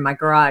water in my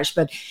garage.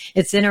 But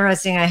it's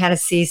interesting. I had a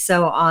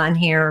CISO on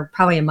here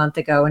probably a month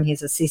ago, and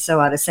he's a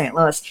CISO out of St.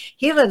 Louis.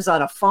 He lives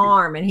on a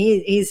farm, and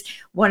he's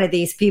one of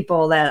these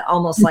people that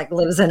almost like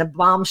lives in a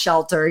bomb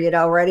shelter,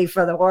 ready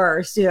for the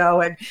worst,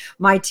 and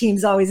my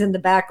team's always in the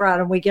background,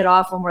 and we get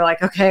off and we're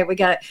like, okay, we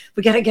got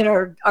to get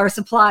our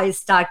supplies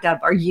stocked up.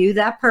 Are you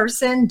that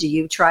person? Do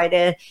you try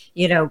to,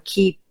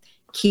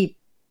 keep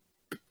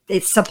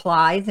its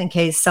supplies in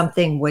case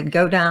something would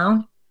go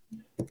down?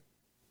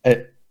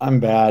 I'm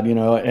bad,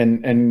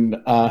 and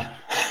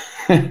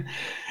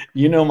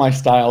my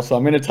style. So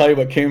I'm going to tell you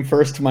what came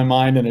first to my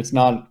mind, and it's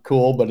not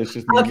cool, but it's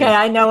just me. Okay.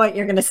 I know what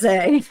you're going to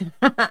say.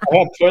 I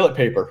have toilet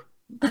paper.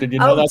 Did you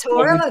know that?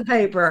 Toilet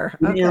paper.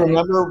 Okay. You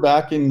remember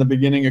back in the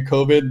beginning of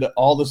COVID,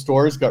 all the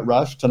stores got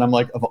rushed, and I'm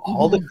like, of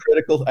all the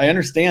critical, I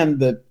understand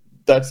that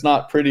that's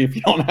not pretty if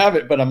you don't have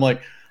it, but I'm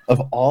like, of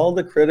all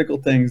the critical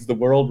things, the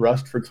world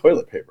rushed for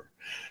toilet paper.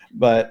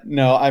 But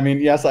no,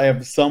 yes, I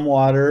have some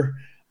water.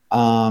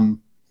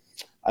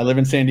 I live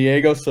in San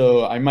Diego,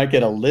 so I might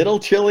get a little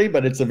chilly,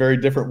 but it's a very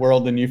different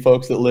world than you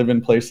folks that live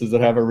in places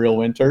that have a real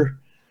winter.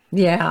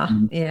 Yeah.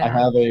 I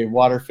have a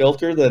water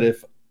filter that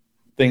if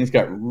things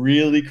got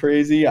really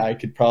crazy, I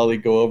could probably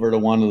go over to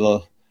one of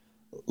the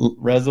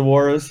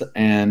reservoirs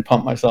and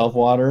pump myself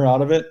water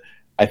out of it.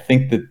 I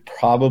think that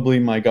probably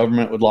my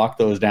government would lock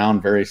those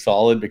down very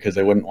solid because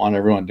they wouldn't want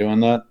everyone doing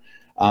that.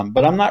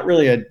 But I'm not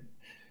really a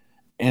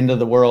end of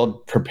the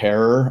world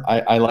preparer.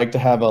 I like to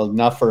have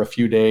enough for a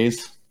few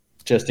days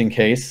just in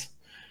case.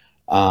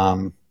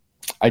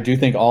 I do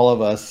think all of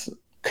us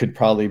could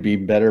probably be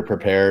better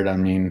prepared.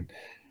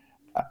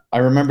 I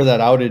remember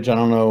that outage. I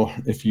don't know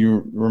if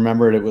you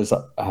remember it. It was,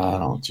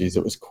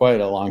 it was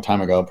quite a long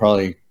time ago,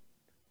 probably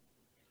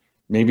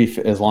maybe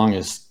as long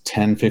as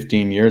 10,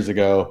 15 years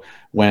ago,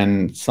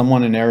 when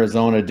someone in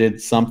Arizona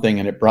did something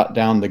and it brought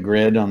down the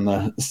grid on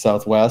the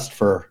Southwest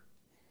for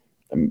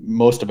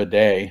most of a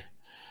day.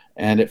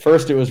 And at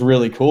first it was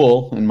really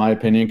cool, in my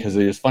opinion, because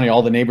it was funny.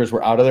 All the neighbors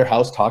were out of their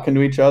house talking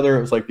to each other.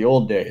 It was like the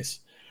old days.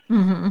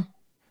 Mm-hmm.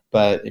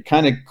 But it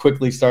kind of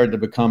quickly started to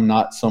become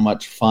not so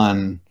much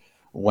fun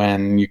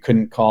when you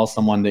couldn't call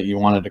someone that you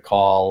wanted to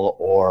call,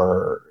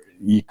 or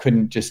you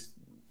couldn't just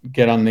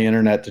get on the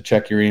internet to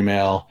check your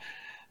email.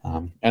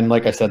 And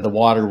like I said, the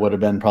water would have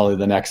been probably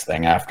the next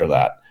thing after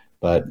that.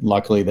 But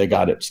luckily they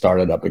got it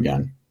started up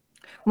again.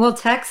 Well,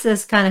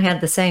 Texas kind of had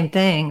the same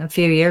thing a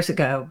few years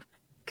ago,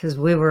 because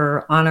we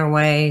were on our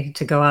way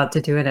to go out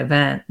to do an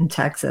event in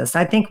Texas.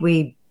 I think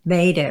we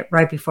made it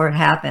right before it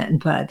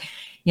happened, but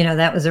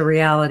that was a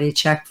reality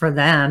check for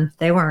them.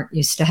 They weren't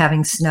used to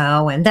having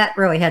snow, and that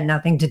really had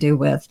nothing to do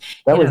with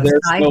that was their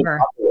cyber.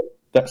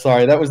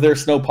 That was their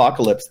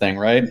snowpocalypse thing,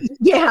 right?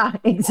 Yeah,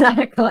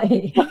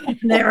 exactly.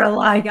 They were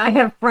like, I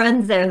have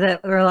friends there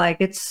that were like,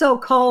 it's so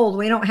cold,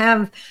 we don't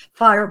have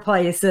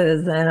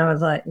fireplaces. And I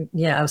was like,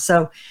 yeah,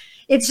 so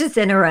it's just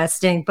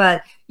interesting.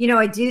 But,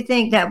 I do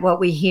think that what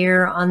we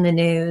hear on the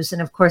news,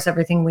 and of course,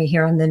 everything we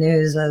hear on the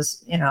news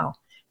is,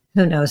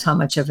 who knows how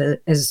much of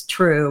it is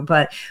true,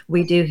 but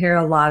we do hear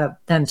a lot of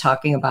them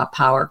talking about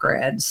power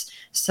grids.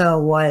 So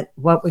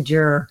what would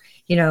your,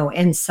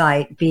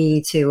 insight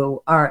be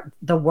to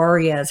the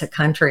worry as a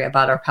country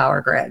about our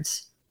power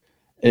grids?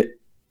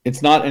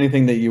 It's not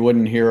anything that you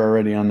wouldn't hear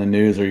already on the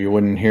news, or you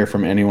wouldn't hear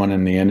from anyone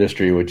in the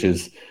industry, which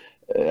is,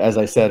 as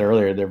I said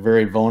earlier, they're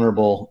very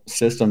vulnerable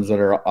systems that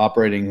are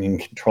operating and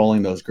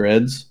controlling those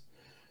grids.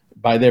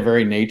 By their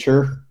very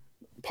nature,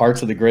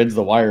 parts of the grids,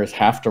 the wires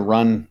have to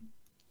run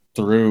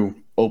through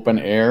open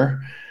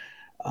air.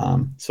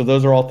 So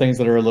those are all things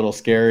that are a little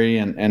scary.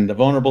 And the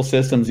vulnerable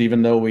systems,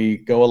 even though we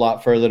go a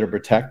lot further to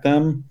protect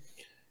them,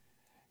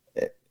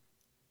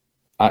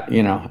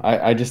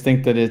 I just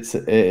think that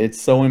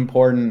it's so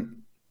important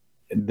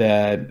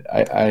that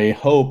I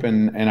hope,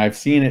 and I've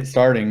seen it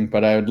starting,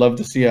 but I would love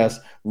to see us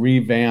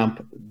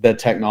revamp the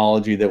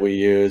technology that we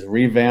use,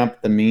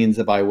 revamp the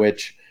means by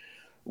which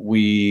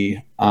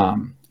we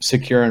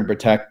secure and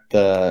protect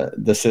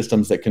the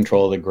systems that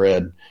control the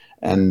grid.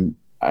 And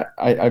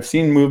I've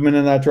seen movement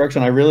in that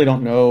direction. I really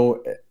don't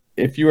know.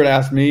 If you were to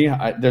ask me,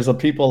 there's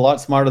people a lot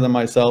smarter than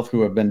myself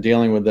who have been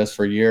dealing with this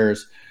for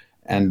years,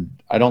 and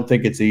I don't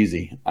think it's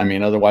easy. I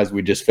mean, otherwise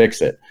we just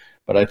fix it.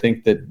 But I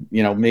think that,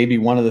 maybe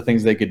one of the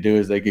things they could do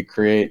is they could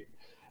create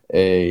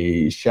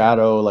a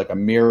shadow, like a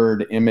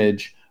mirrored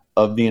image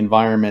of the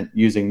environment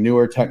using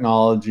newer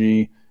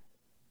technology,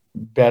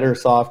 better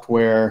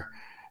software,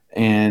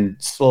 and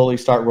slowly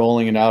start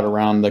rolling it out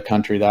around the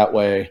country that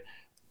way.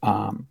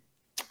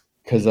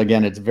 Because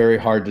again, it's very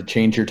hard to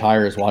change your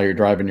tires while you're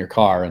driving your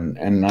car. And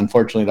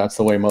unfortunately, that's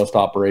the way most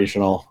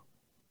operational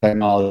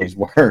technologies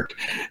work,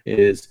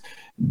 is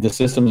the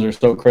systems are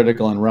so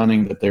critical and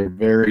running that they're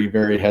very,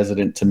 very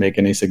hesitant to make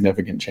any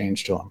significant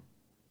change to them.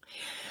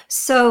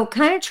 So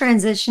kind of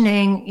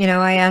transitioning,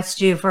 I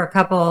asked you for a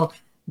couple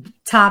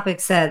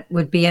topics that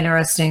would be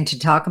interesting to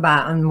talk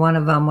about, and one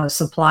of them was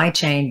supply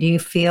chain. Do you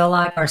feel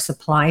like our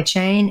supply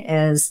chain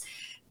is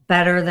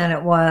better than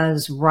it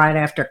was right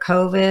after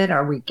COVID?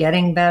 Are we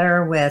getting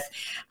better with,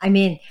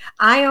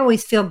 I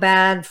always feel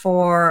bad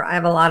I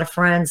have a lot of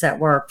friends that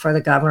work for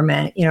the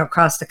government,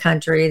 across the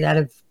country that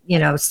have,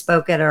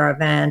 spoke at our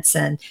events.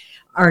 And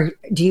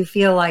do you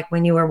feel like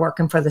when you were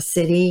working for the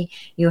city,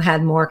 you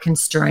had more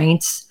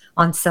constraints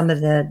on some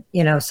of the,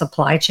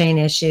 supply chain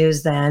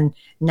issues than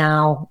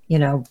now,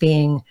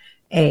 being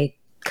a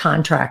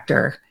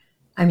contractor?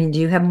 Do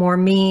you have more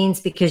means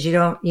because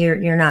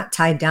you're not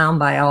tied down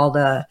by all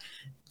the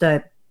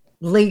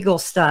legal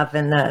stuff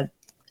and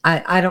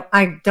I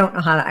don't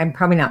know how to, I'm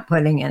probably not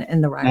putting it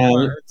in the right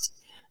words.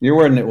 You're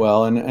wording it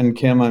well. And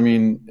Kim,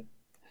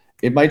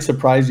 it might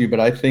surprise you, but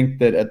I think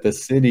that at the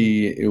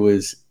city it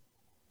was,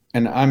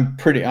 and I'm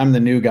the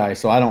new guy,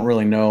 so I don't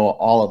really know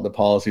all of the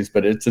policies,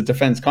 but it's a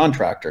defense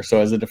contractor. So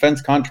as a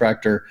defense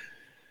contractor,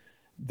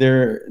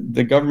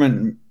 the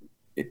government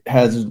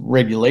has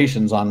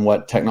regulations on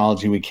what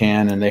technology we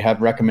can, and they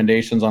have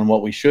recommendations on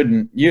what we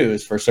shouldn't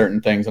use for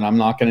certain things. And I'm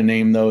not going to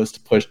name those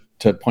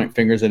to point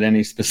fingers at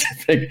any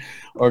specific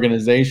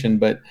organization,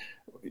 but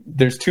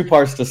there's two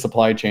parts to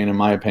supply chain, in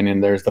my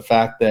opinion. There's the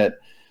fact that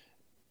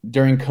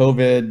during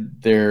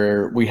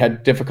COVID, we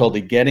had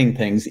difficulty getting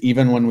things,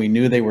 even when we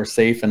knew they were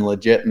safe and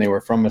legit and they were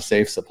from a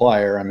safe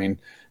supplier.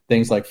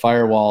 Things like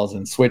firewalls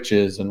and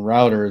switches and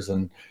routers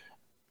and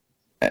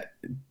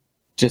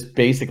just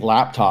basic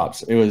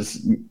laptops. It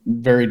was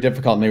very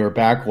difficult, and they were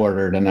back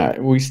ordered.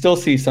 And we still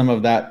see some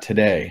of that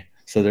today.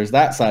 So there's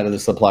that side of the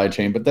supply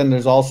chain. But then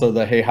there's also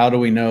hey, how do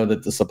we know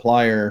that the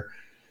supplier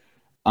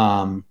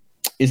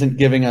isn't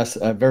giving us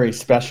a very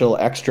special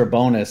extra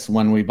bonus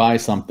when we buy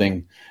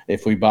something?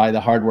 If we buy the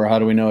hardware, how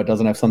do we know it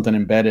doesn't have something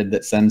embedded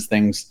that sends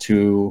things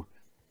to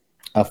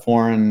a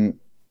foreign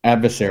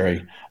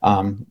adversary?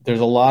 There's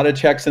a lot of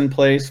checks in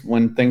place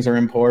when things are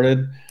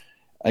imported.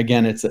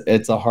 Again,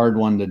 it's a hard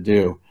one to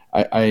do.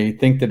 I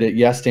think that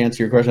yes, to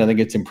answer your question, I think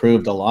it's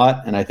improved a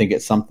lot. And I think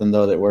it's something,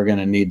 though, that we're going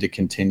to need to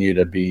continue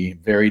to be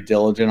very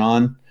diligent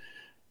on.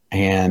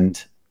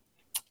 And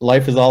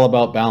life is all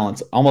about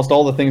balance. Almost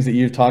all the things that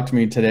you've talked to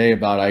me today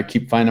about, I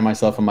keep finding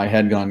myself in my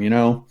head going,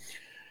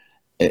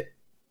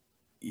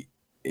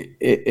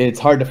 it's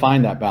hard to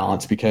find that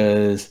balance,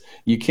 because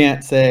you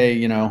can't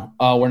say,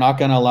 oh, we're not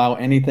going to allow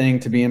anything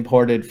to be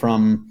imported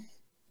from,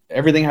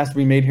 everything has to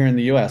be made here in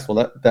the US.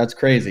 Well, that's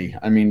crazy.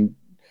 I mean,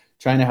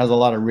 China has a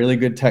lot of really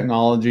good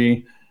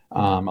technology.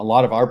 A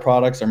lot of our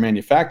products are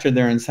manufactured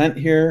there and sent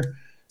here.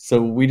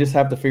 So we just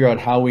have to figure out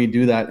how we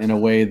do that in a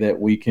way that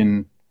we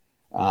can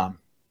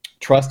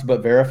trust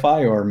but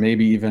verify, or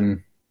maybe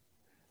even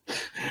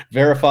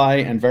verify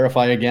and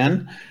verify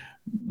again.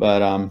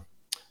 But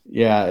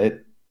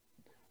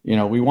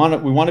we want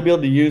to be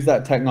able to use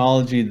that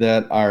technology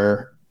that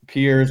our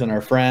peers and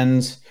our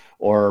friends,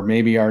 or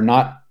maybe our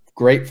not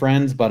great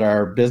friends but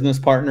our business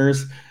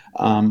partners,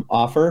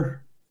 offer.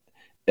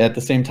 At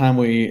the same time,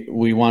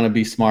 we want to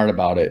be smart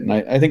about it. And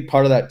I think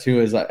part of that too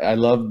is I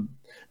love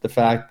the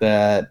fact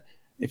that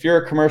if you're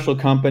a commercial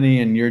company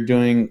and you're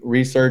doing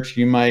research,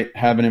 you might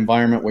have an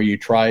environment where you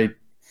try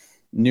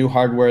new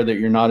hardware that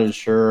you're not as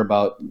sure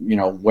about,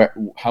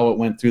 how it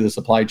went through the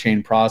supply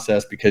chain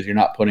process, because you're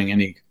not putting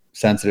any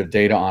sensitive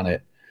data on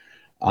it.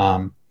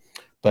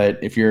 But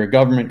if you're a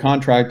government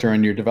contractor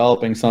and you're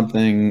developing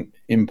something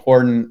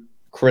important,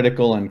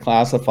 critical, and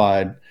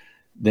classified,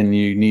 then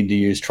you need to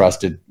use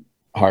trusted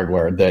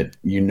hardware that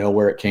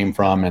where it came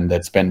from and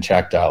that's been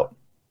checked out.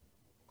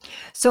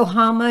 So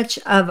how much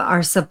of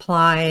our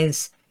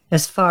supplies,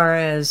 as far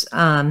as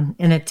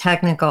in a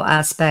technical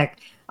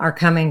aspect, are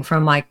coming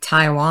from like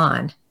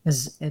Taiwan?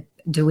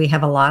 Do we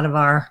have a lot of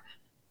our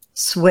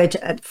switch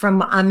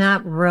from, I'm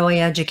not really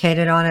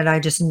educated on it. I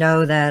just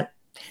know that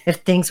if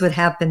things would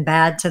happen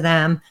bad to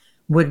them,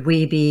 would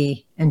we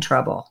be in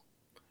trouble?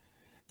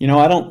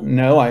 I don't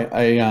know.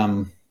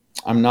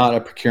 I'm not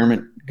a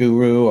procurement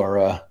guru or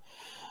a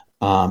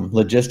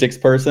logistics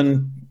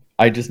person.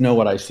 I just know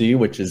what I see,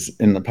 which is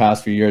in the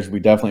past few years, we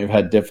definitely have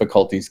had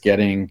difficulties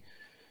getting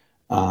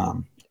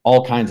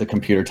all kinds of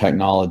computer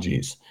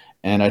technologies.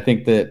 And I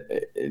think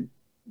that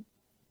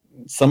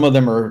some of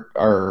them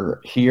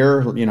are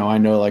here. I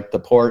know like the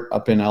port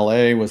up in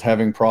LA was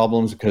having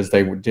problems because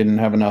they didn't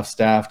have enough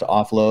staff to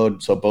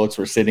offload. So boats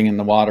were sitting in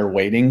the water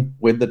waiting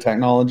with the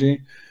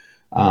technology.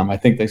 I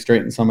think they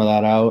straightened some of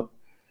that out.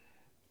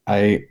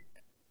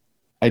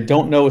 I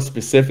don't know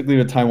specifically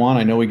with Taiwan.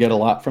 I know we get a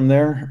lot from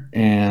there,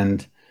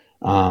 and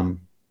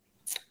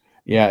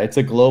it's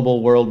a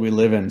global world we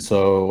live in.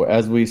 So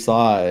as we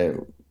saw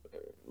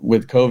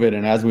with COVID,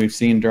 and as we've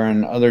seen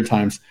during other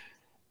times,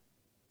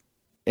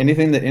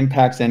 anything that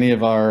impacts any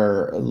of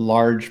our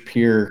large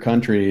peer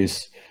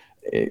countries,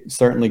 it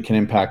certainly can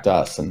impact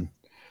us. And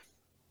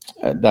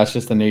that's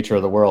just the nature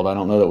of the world. I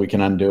don't know that we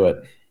can undo it.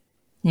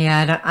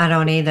 Yeah, I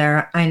don't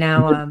either. I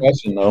know. Good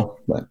question, though.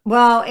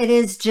 Well, it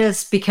is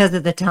just because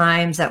of the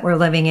times that we're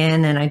living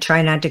in, and I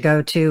try not to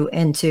go too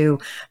into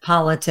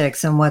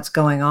politics and what's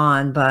going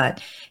on,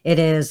 but it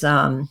is.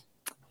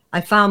 I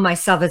found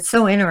myself, it's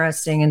so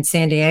interesting in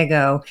San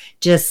Diego,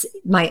 just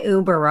my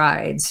Uber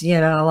rides,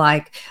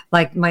 like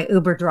my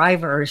Uber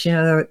drivers,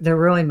 they're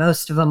really,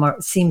 most of them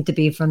seem to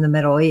be from the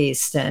Middle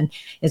East. And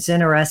it's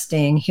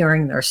interesting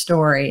hearing their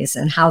stories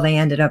and how they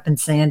ended up in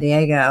San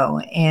Diego.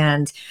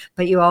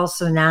 But you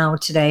also now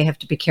today have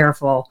to be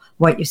careful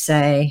what you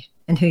say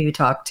and who you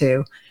talk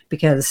to,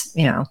 because,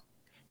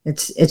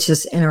 it's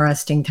just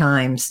interesting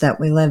times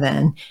that we live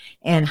in,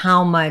 and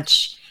how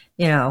much,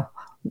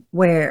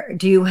 where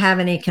do you have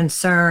any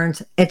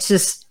concerns? Do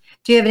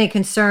you have any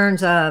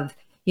concerns of,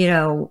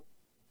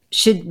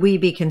 should we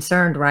be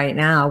concerned right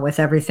now with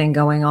everything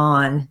going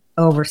on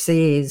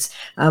overseas,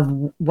 of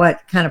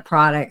what kind of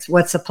products,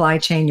 what supply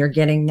chain you're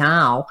getting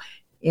now,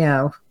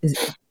 Yeah,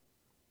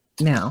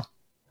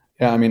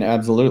 I mean,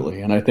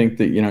 absolutely. And I think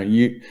that,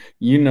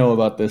 you know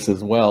about this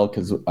as well,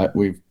 because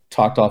we've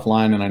talked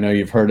offline, and I know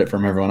you've heard it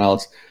from everyone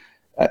else.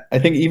 I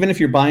think even if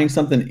you're buying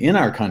something in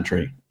our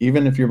country,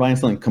 even if you're buying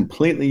something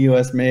completely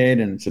US made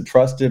and it's a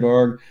trusted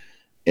org,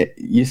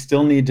 you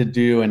still need to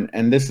do,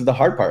 and this is the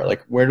hard part,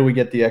 like, where do we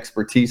get the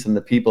expertise and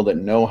the people that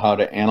know how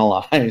to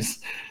analyze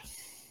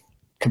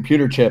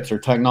computer chips or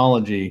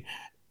technology?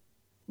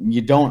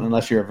 You don't,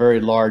 unless you're a very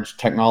large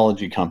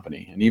technology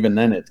company. And even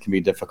then it can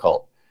be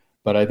difficult.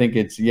 But I think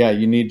it's, you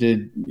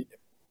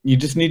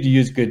just need to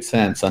use good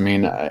sense. I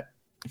mean,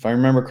 if I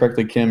remember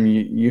correctly, Kim,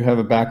 you have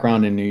a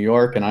background in New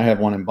York and I have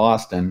one in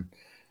Boston.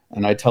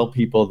 And I tell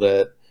people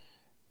that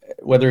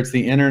whether it's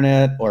the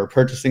internet or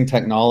purchasing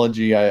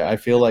technology, I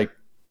feel like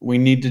we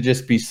need to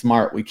just be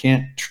smart. We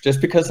can't,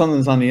 just because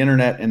something's on the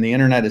internet and the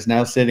internet is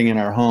now sitting in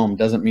our home,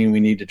 doesn't mean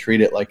we need to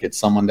treat it like it's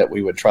someone that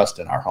we would trust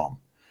in our home.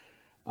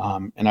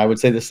 And I would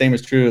say the same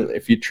is true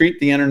if you treat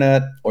the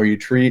internet or you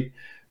treat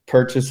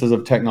purchases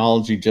of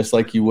technology just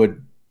like you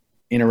would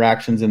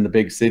interactions in the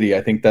big city.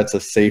 I think that's a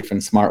safe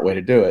and smart way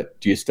to do it.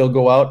 Do you still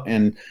go out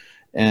and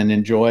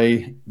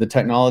enjoy the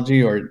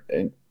technology, or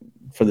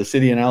for the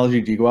city analogy,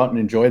 do you go out and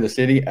enjoy the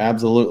city?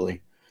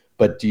 Absolutely.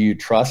 but do you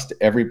trust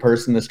every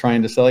person that's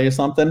trying to sell you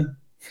something?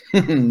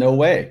 No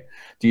way.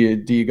 Do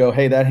you go,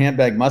 hey, that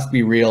handbag must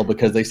be real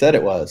because they said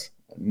it was?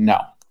 No.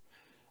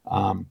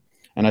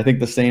 And I think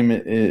the same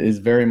is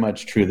very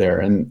much true there.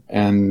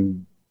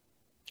 And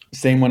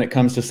same when it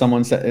comes to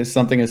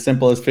something as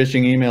simple as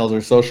phishing emails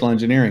or social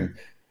engineering.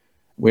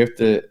 We have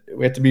to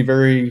be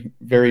very,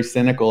 very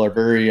cynical or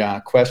very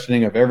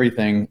questioning of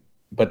everything.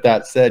 But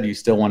that said, you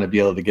still want to be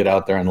able to get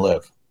out there and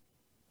live.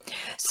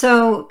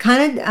 So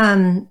kind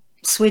of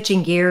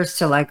switching gears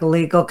to like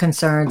legal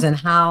concerns, and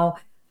how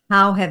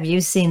have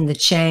you seen the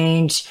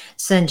change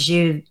since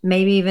you,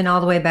 maybe even all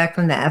the way back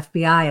from the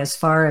FBI, as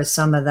far as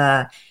some of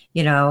the,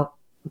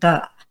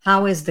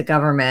 how is the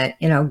government,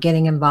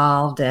 getting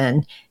involved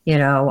and,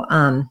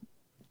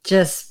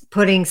 just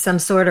putting some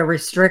sort of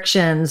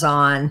restrictions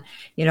on,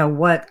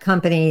 what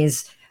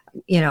companies,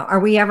 are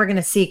we ever going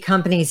to see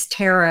companies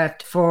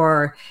tariffed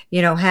for,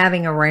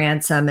 having a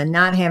ransom and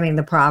not having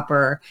the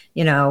proper,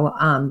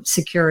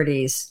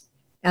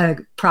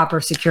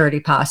 proper security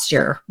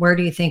posture? Where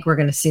do you think we're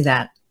going to see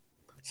that?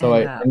 So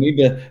I need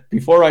to,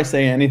 before I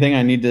say anything,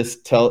 I need to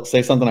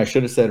say something I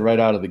should have said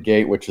right out of the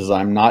gate, which is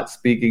I'm not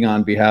speaking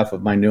on behalf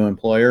of my new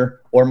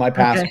employer or my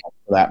past one,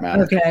 for that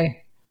matter.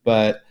 Okay.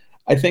 But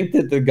I think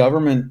that the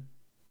government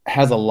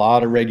has a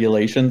lot of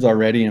regulations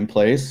already in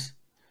place.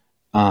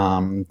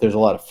 There's a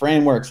lot of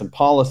frameworks and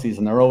policies,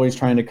 and they're always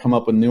trying to come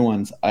up with new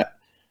ones. I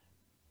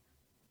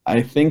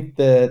think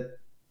that,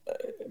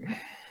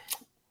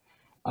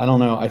 I don't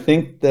know. I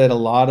think that a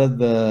lot of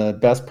the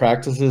best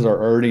practices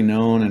are already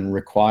known and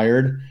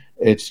required.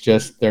 It's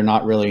just they're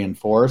not really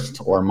enforced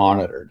or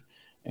monitored.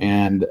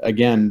 And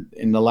again,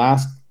 in the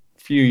last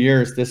few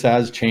years, this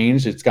has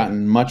changed. It's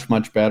gotten much,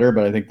 much better,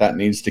 but I think that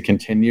needs to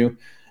continue.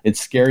 It's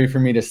scary for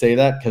me to say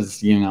that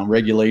because,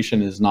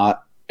 regulation is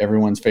not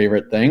everyone's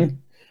favorite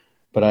thing.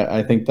 But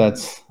I think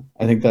that's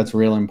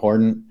real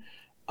important.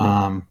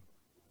 I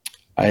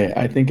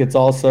think it's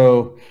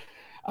also,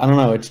 I don't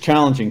know, it's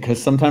challenging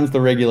because sometimes the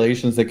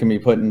regulations that can be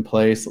put in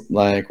place,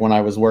 like when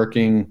I was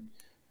working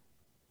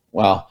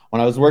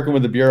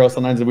with the Bureau,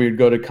 sometimes we would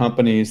go to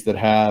companies that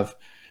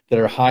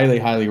are highly,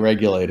 highly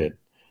regulated.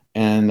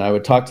 And I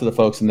would talk to the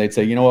folks and they'd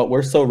say, you know what,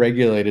 we're so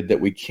regulated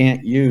that we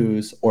can't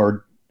use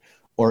or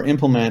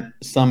implement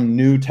some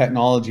new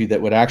technology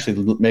that would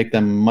actually make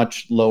them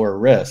much lower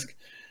risk.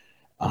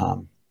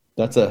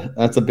 That's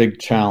a big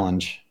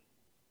challenge.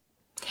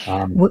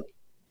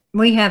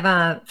 We have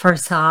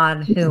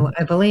Farsad, who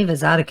I believe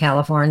is out of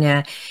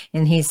California,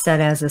 and he said,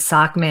 as a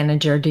SOC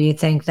manager, do you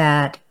think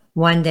that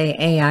one day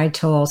AI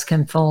tools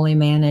can fully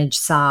manage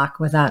SOC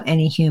without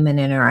any human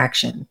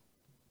interaction?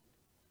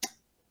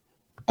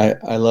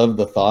 I love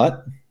the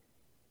thought.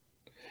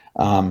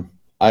 I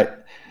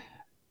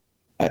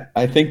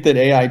think that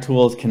AI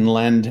tools can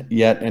lend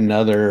yet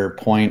another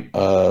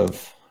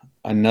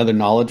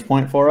knowledge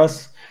point for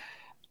us.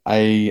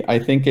 I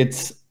think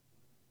it's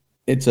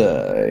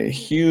a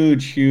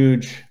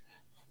huge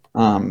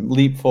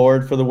leap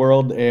forward for the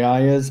world,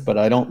 AI is, but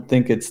I don't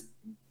think it's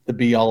the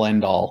be all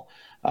end all.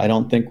 I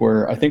think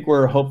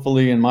we're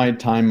hopefully, in my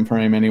time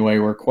frame anyway,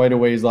 we're quite a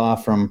ways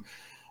off from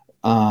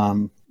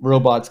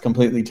robots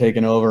completely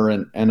taking over.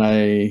 And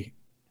I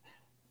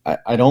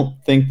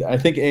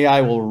think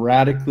AI will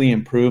radically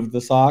improve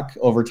the SOC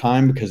over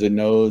time because it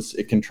knows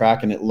it can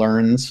track and it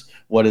learns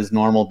what is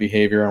normal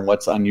behavior and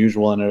what's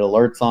unusual, and it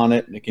alerts on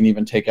it, and it can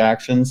even take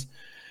actions.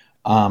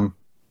 I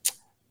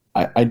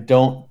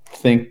don't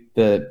think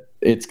that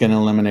it's going to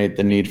eliminate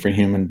the need for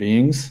human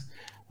beings.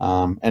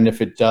 And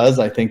if it does,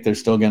 I think there's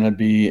still going to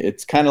be,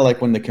 it's kind of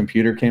like when the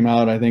computer came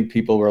out, I think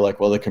people were like,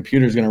 well, the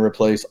computer's going to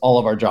replace all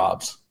of our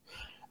jobs.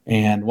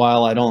 And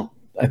while I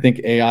think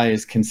AI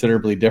is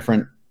considerably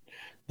different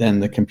than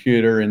the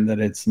computer in that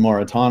it's more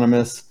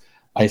autonomous,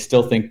 I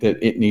still think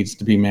that it needs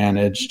to be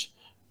managed.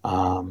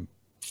 And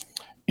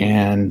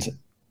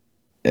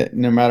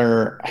no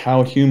matter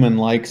how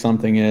human-like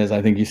something is,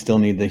 I think you still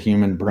need the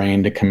human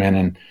brain to come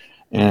in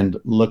and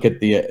look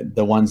at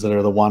the ones that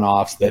are the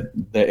one-offs that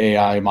the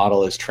AI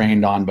model is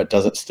trained on, but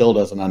still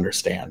doesn't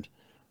understand.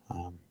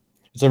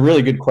 It's a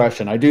really good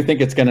question. I do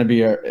think it's going to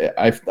be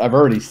I've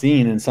already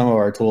seen in some of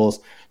our tools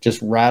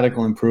just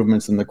radical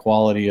improvements in the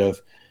quality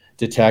of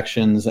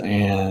detections,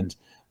 and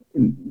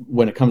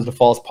when it comes to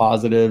false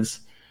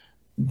positives,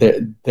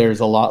 there's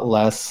a lot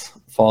less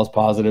false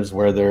positives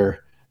where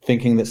they're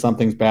thinking that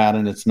something's bad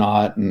and it's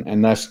not,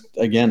 and that's,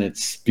 again,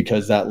 it's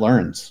because that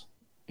learns.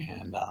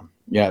 And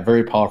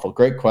very powerful.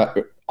 Great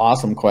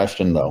awesome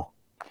question though.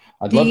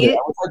 I wish I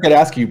could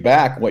ask you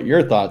back what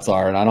your thoughts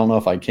are, and I don't know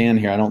if I can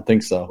here. I don't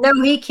think so. No,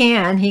 he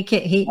can.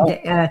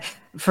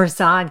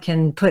 Farsad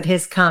can put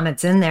his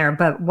comments in there.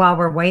 But while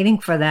we're waiting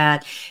for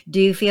that,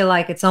 do you feel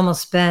like it's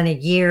almost been a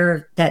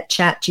year that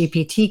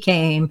ChatGPT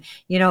came,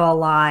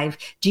 alive?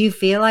 Do you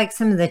feel like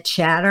some of the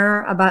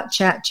chatter about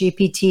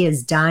ChatGPT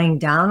is dying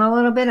down a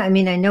little bit? I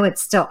mean, I know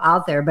it's still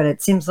out there, but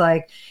it seems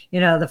like,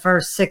 the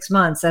first 6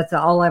 months, that's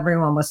all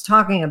everyone was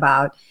talking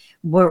about.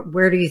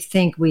 Where do you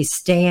think we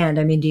stand?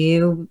 I mean, do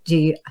you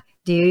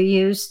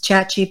use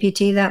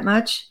ChatGPT that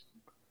much?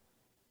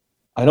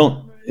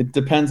 It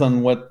depends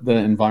on what the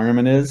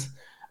environment is.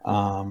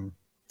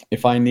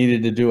 If I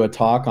needed to do a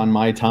talk on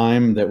my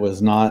time that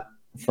was not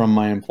from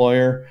my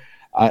employer,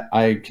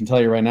 I can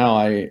tell you right now,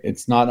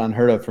 it's not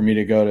unheard of for me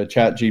to go to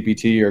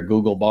ChatGPT or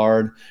Google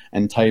Bard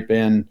and type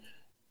in,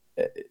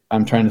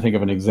 I'm trying to think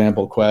of an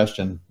example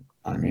question.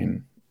 I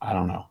mean, I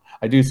don't know.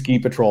 I do ski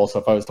patrol. So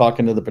if I was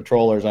talking to the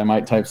patrollers, I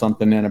might type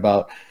something in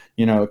about,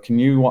 can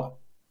you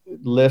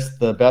list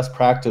the best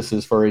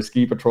practices for a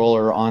ski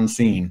patroller on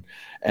scene?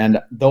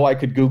 And though I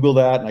could Google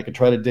that and I could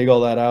try to dig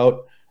all that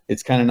out,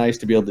 it's kind of nice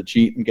to be able to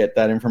cheat and get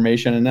that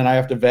information. And then I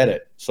have to vet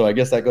it. So I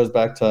guess that goes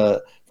back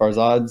to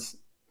Farzad's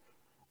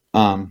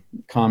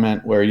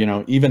comment where,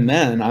 even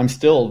then I'm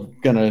still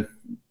going to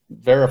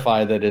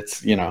verify that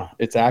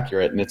it's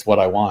accurate and it's what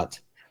I want.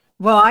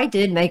 Well, I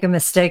did make a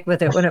mistake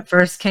with it when it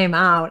first came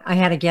out. I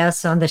had a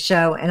guest on the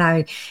show and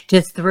I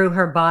just threw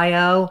her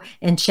bio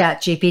in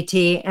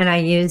ChatGPT and I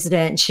used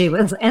it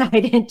and I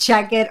didn't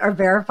check it or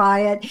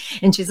verify it.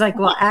 And she's like,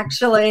 well,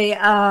 actually,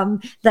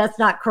 that's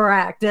not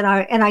correct.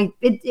 And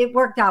it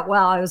worked out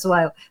well. I was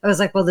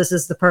like, well, this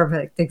is the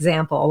perfect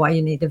example why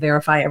you need to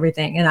verify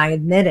everything. And I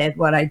admitted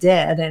what I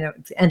did and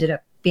it ended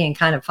up being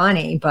kind of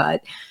funny,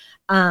 but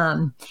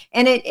and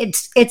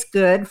it's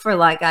good for,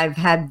 like, I've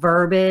had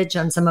verbiage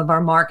on some of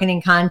our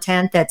marketing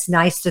content that's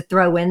nice to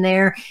throw in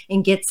there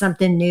and get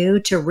something new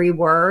to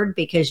reword,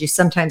 because you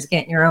sometimes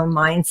get in your own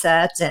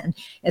mindsets and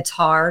it's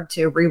hard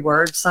to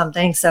reword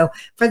something. So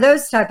for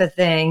those type of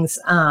things,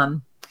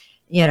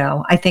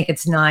 I think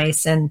it's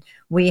nice. And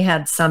we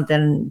had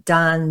something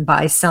done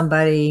by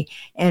somebody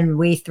and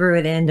we threw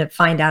it in to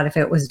find out if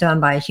it was done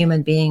by a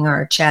human being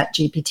or a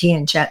ChatGPT,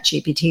 and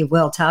ChatGPT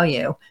will tell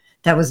you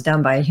that was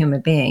done by a human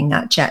being,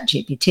 not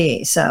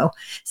ChatGPT. So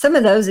some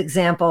of those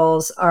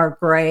examples are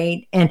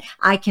great. And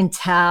I can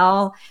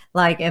tell,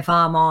 like, if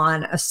I'm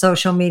on a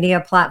social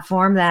media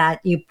platform that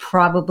you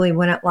probably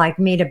wouldn't like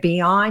me to be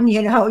on,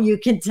 you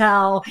can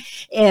tell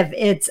if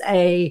it's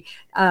a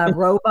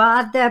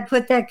robot that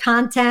put that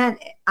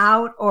content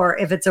out or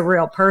if it's a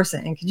real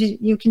person.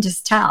 You can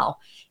just tell.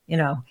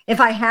 If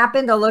I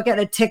happen to look at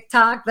a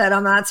TikTok that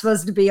I'm not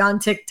supposed to be on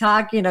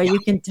TikTok, you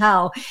can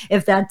tell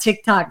if that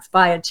TikTok's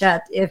by a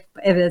chat, if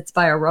it's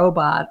by a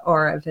robot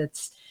or if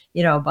it's,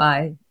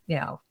 by,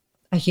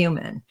 a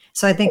human.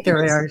 So I think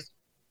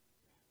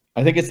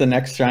I think it's the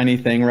next shiny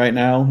thing right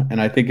now. And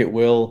I think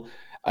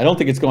I don't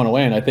think it's going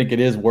away. And I think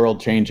it is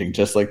world changing,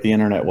 just like the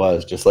internet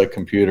was, just like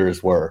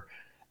computers were.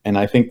 And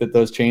I think that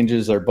those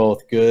changes are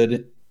both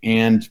good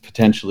and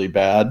potentially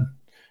bad.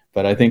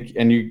 But I think,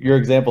 and your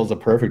example is a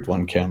perfect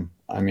one, Kim.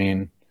 I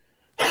mean,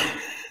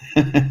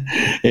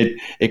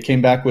 it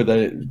came back with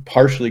a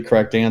partially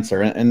correct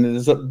answer. And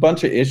there's a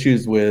bunch of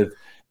issues with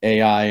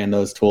AI and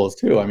those tools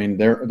too. I mean,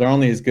 they're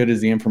only as good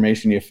as the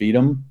information you feed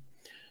them.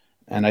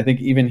 And I think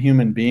even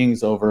human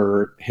beings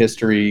over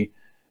history,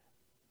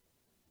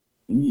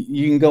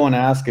 you can go and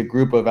ask a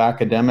group of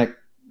academic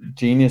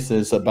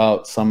geniuses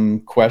about some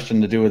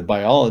question to do with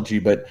biology,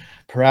 but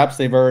perhaps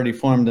they've already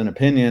formed an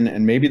opinion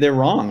and maybe they're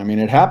wrong. I mean,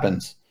 it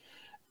happens.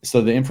 So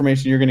the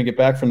information you're going to get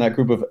back from that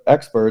group of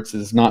experts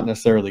is not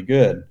necessarily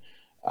good.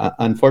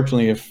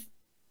 Unfortunately, if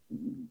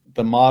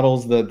the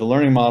models, the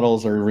learning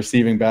models are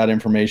receiving bad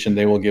information,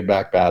 they will give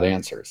back bad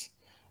answers.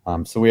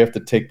 So we have to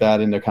take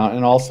that into account.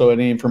 And also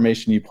any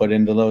information you put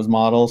into those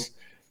models,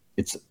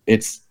 it's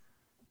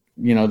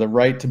the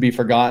right to be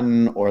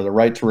forgotten or the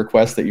right to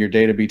request that your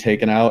data be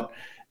taken out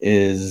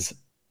is,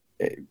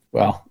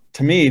 well,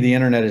 to me, the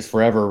internet is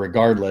forever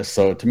regardless.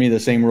 So to me,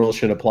 the same rules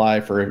should apply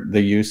for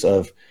the use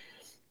of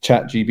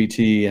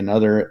ChatGPT and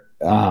other,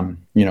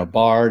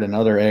 Bard and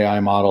other AI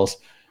models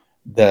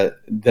that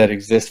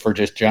exist for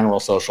just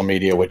general social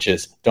media, which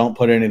is don't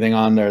put anything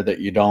on there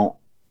that you're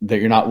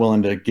not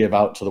willing to give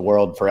out to the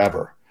world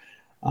forever.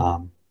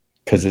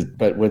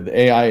 But with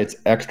AI, it's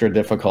extra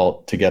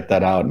difficult to get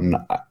that out. And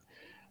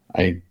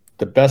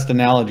the best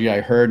analogy I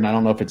heard, and I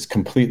don't know if it's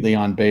completely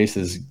on base,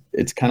 is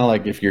it's kind of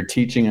like if you're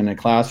teaching in a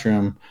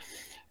classroom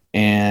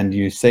and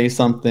you say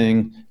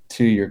something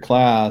to your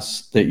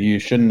class that you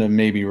shouldn't have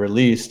maybe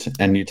released,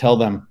 and you tell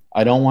them,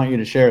 I don't want you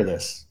to share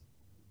this.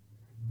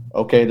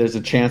 Okay, there's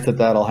a chance that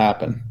that'll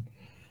happen.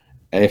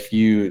 If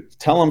you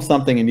tell them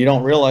something and you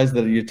don't realize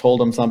that you told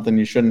them something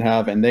you shouldn't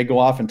have, and they go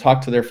off and talk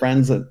to their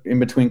friends in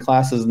between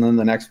classes, and then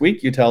the next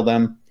week you tell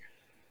them,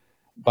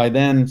 by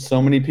then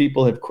so many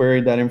people have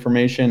queried that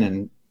information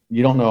and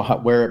you don't know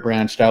where it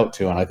branched out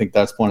to. And I think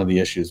that's one of the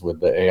issues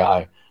with the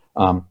AI.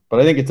 But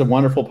I think it's a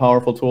wonderful,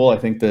 powerful tool. I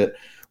think that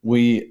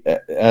we,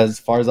 as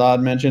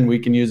Farzad mentioned, we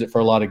can use it for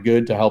a lot of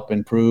good to help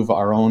improve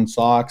our own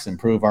SOCs,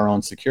 improve our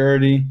own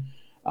security,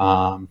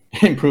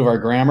 improve our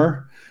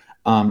grammar.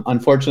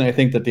 Unfortunately, I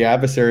think that the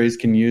adversaries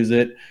can use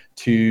it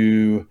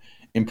to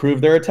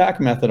improve their attack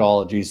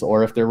methodologies,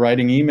 or if they're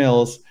writing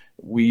emails.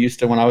 We used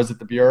to, when I was at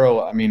the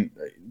Bureau, I mean,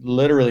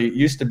 literally it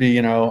used to be,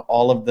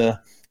 all of the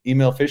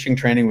email phishing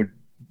training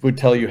would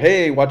tell you,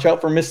 hey, watch out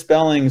for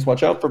misspellings,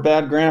 watch out for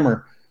bad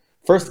grammar.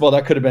 First of all,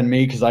 that could have been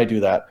me because I do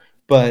that.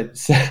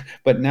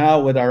 But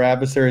now what our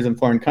adversaries in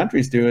foreign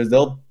countries do is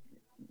they'll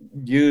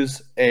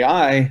use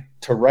AI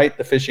to write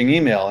the phishing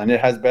email, and it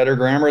has better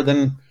grammar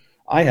than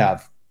I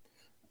have.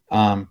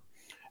 And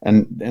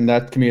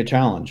that can be a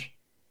challenge.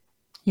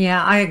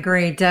 Yeah, I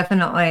agree.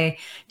 Definitely.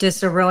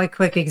 Just a really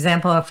quick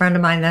example. A friend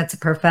of mine that's a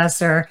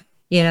professor,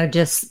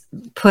 just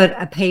put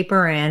a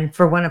paper in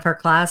for one of her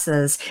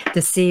classes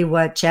to see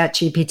what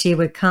ChatGPT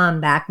would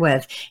come back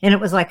with. And it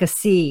was like a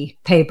C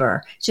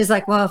paper. She's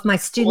like, well, if my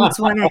students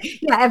want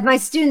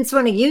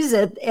to use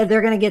it,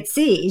 they're going to get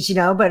C's,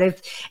 but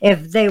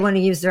if they want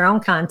to use their own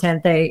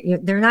content,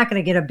 they're not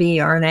going to get a B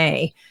or an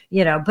A,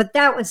 but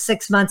that was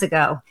 6 months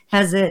ago.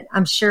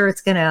 I'm sure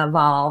it's going to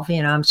evolve,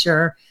 I'm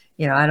sure.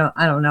 I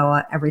don't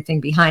know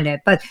everything behind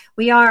it, but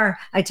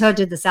I told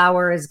you this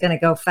hour is going to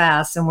go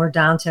fast and we're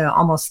down to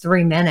almost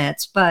 3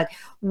 minutes, but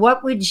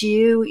what would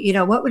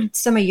what would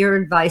some of your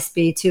advice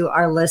be to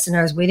our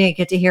listeners? We didn't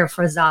get to hear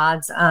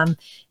Frazad's,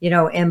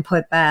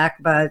 input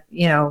back, but,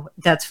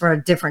 that's for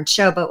a different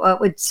show, but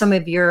what would some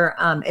of your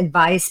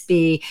advice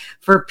be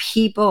for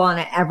people on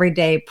an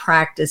everyday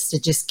practice to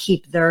just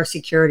keep their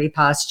security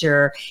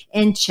posture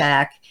in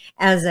check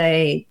as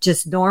a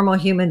just normal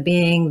human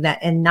being,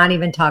 and not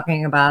even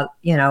talking about,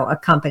 a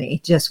company?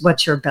 Just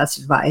what's your best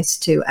advice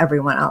to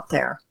everyone out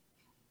there?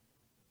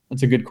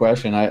 That's a good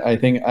question. I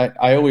think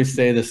I always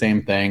say the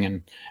same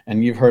thing,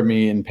 and you've heard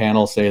me in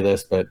panels say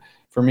this, but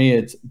for me,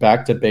 it's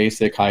back to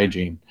basic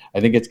hygiene. I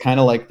think it's kind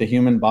of like the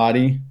human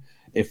body.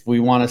 If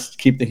we want to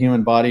keep the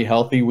human body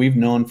healthy, we've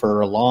known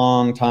for a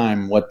long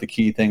time what the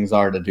key things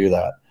are to do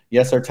that.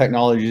 Yes, our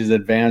technology is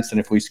advanced, and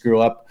if we screw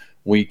up,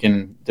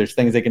 there's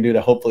things they can do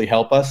to hopefully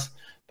help us,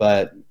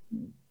 but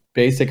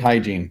basic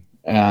hygiene,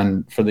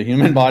 and for the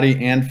human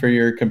body and for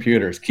your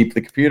computers. Keep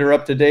the computer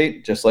up to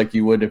date, just like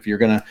you would if you're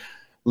going to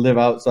live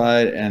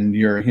outside and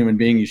you're a human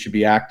being. You should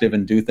be active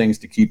and do things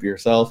to keep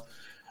yourself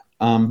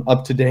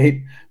up to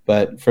date.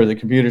 But for the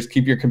computers,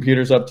 keep your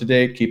computers up to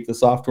date, keep the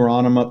software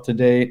on them up to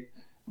date.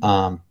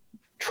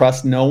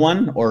 Trust no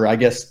one, or I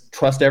guess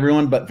trust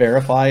everyone, but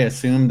verify.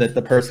 Assume that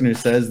the person who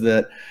says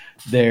that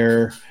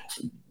they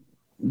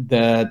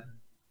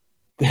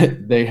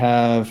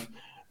have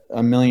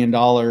 $1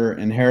 million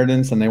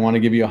inheritance and they want to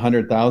give you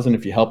 100,000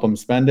 if you help them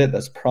spend it,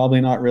 that's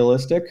probably not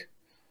realistic.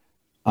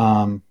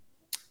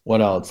 What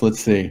else?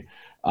 Let's see.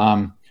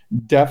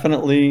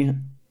 Definitely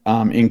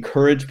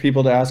encourage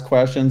people to ask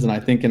questions. And I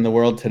think in the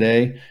world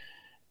today,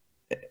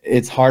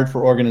 it's hard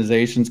for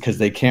organizations because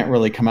they can't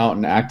really come out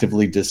and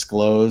actively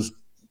disclose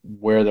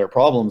where their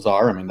problems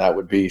are. I mean, that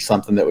would be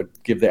something that would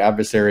give the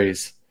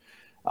adversaries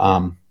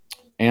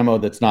ammo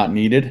that's not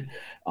needed.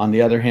 On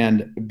the other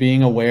hand,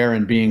 being aware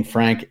and being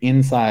frank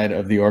inside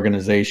of the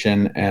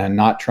organization and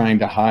not trying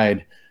to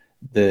hide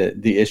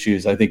the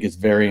issues, I think is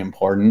very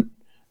important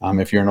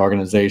if you're an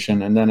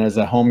organization. And then as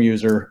a home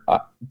user,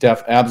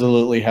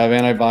 absolutely have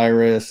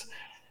antivirus,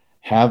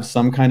 have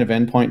some kind of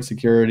endpoint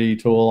security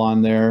tool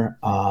on there,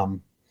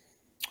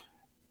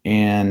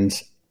 and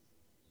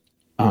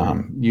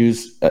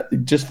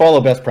just follow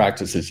best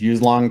practices.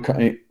 Use long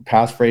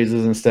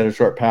passphrases instead of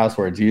short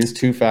passwords. Use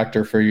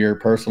two-factor for your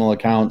personal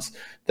accounts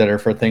that are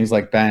for things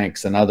like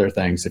banks and other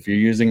things. If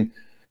you're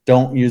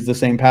don't use the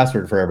same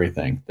password for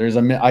everything.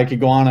 I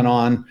could go on and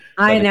on.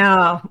 I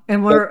know,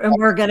 and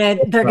we're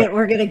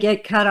gonna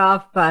get cut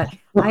off, but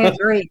I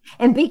agree.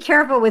 And be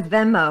careful with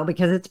Venmo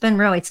because it's been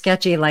really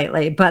sketchy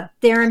lately. But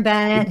Darren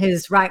Bennet,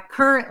 who's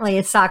currently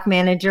a SOC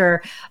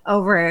manager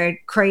over at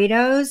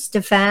Kratos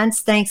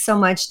Defense. Thanks so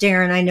much,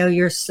 Darren. I know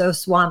you're so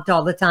swamped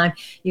all the time.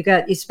 You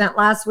spent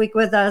last week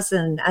with us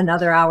and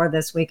another hour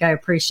this week. I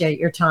appreciate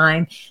your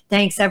time.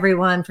 Thanks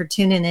everyone for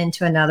tuning in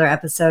to another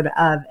episode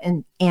of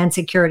And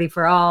Security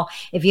for All.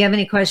 If you have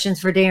any questions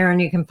for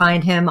Darren, you can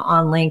find him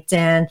on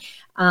LinkedIn.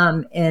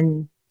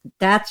 And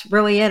that's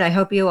really it. I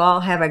hope you all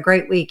have a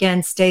great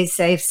weekend. Stay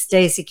safe,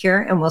 stay secure,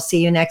 and we'll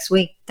see you next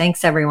week.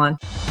 Thanks, everyone.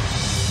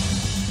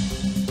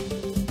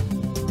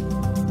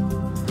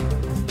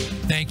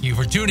 Thank you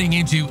for tuning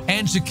into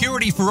And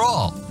Security for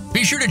All.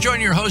 Be sure to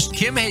join your host,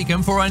 Kim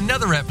Hakim, for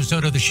another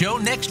episode of the show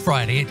next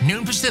Friday at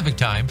noon Pacific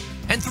Time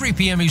and 3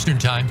 p.m. Eastern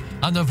Time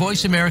on the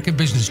Voice America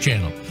Business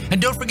Channel. And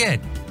don't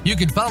forget, you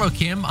can follow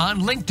Kim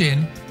on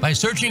LinkedIn by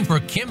searching for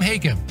Kim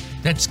Hakim.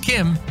 That's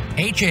Kim,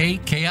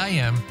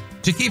 Hakim,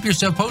 to keep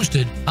yourself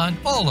posted on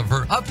all of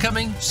her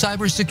upcoming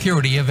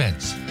cybersecurity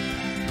events.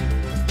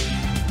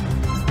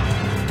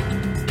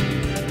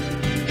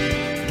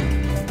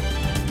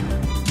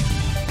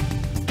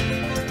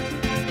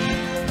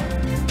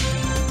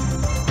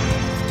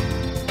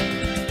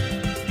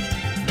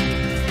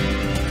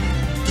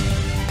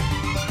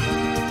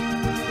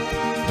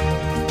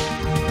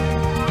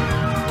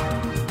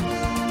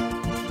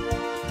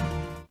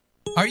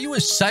 Are you a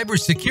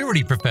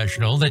cybersecurity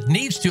professional that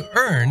needs to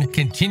earn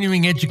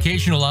continuing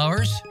educational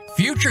hours?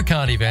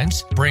 FutureCon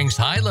Events brings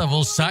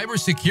high-level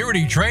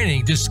cybersecurity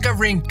training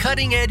discovering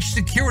cutting-edge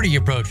security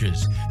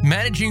approaches,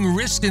 managing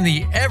risk in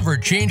the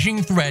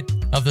ever-changing threat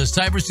of the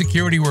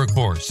cybersecurity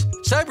workforce.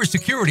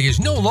 Cybersecurity is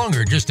no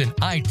longer just an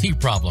IT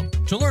problem.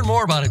 To learn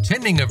more about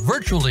attending a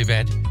virtual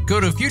event, go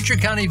to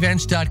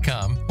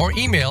futureconevents.com or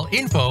email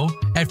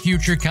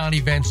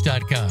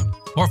info@futureconevents.com.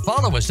 or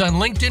follow us on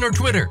LinkedIn or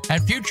Twitter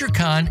at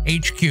FutureCon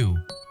HQ.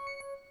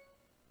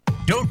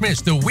 Don't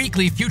miss the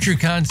weekly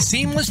FutureCon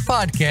Seamless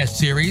podcast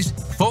series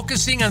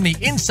focusing on the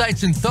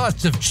insights and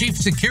thoughts of chief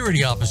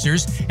security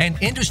officers and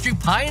industry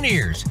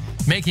pioneers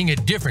making a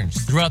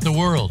difference throughout the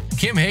world.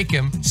 Kim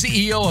Hakim,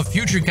 CEO of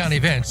FutureCon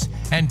Events,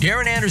 and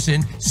Darren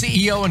Anderson,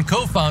 CEO and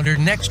co-founder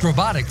Next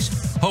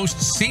Robotics,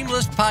 hosts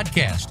Seamless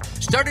Podcast,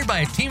 started by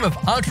a team of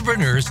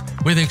entrepreneurs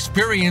with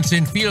experience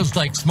in fields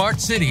like smart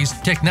cities,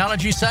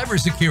 technology,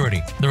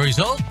 cybersecurity. The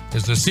result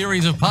is a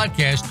series of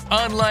podcasts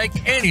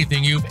unlike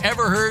anything you've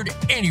ever heard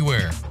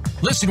anywhere.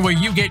 Listen where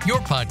you get your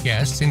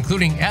podcasts,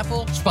 including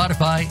Apple,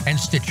 Spotify, and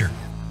Stitcher.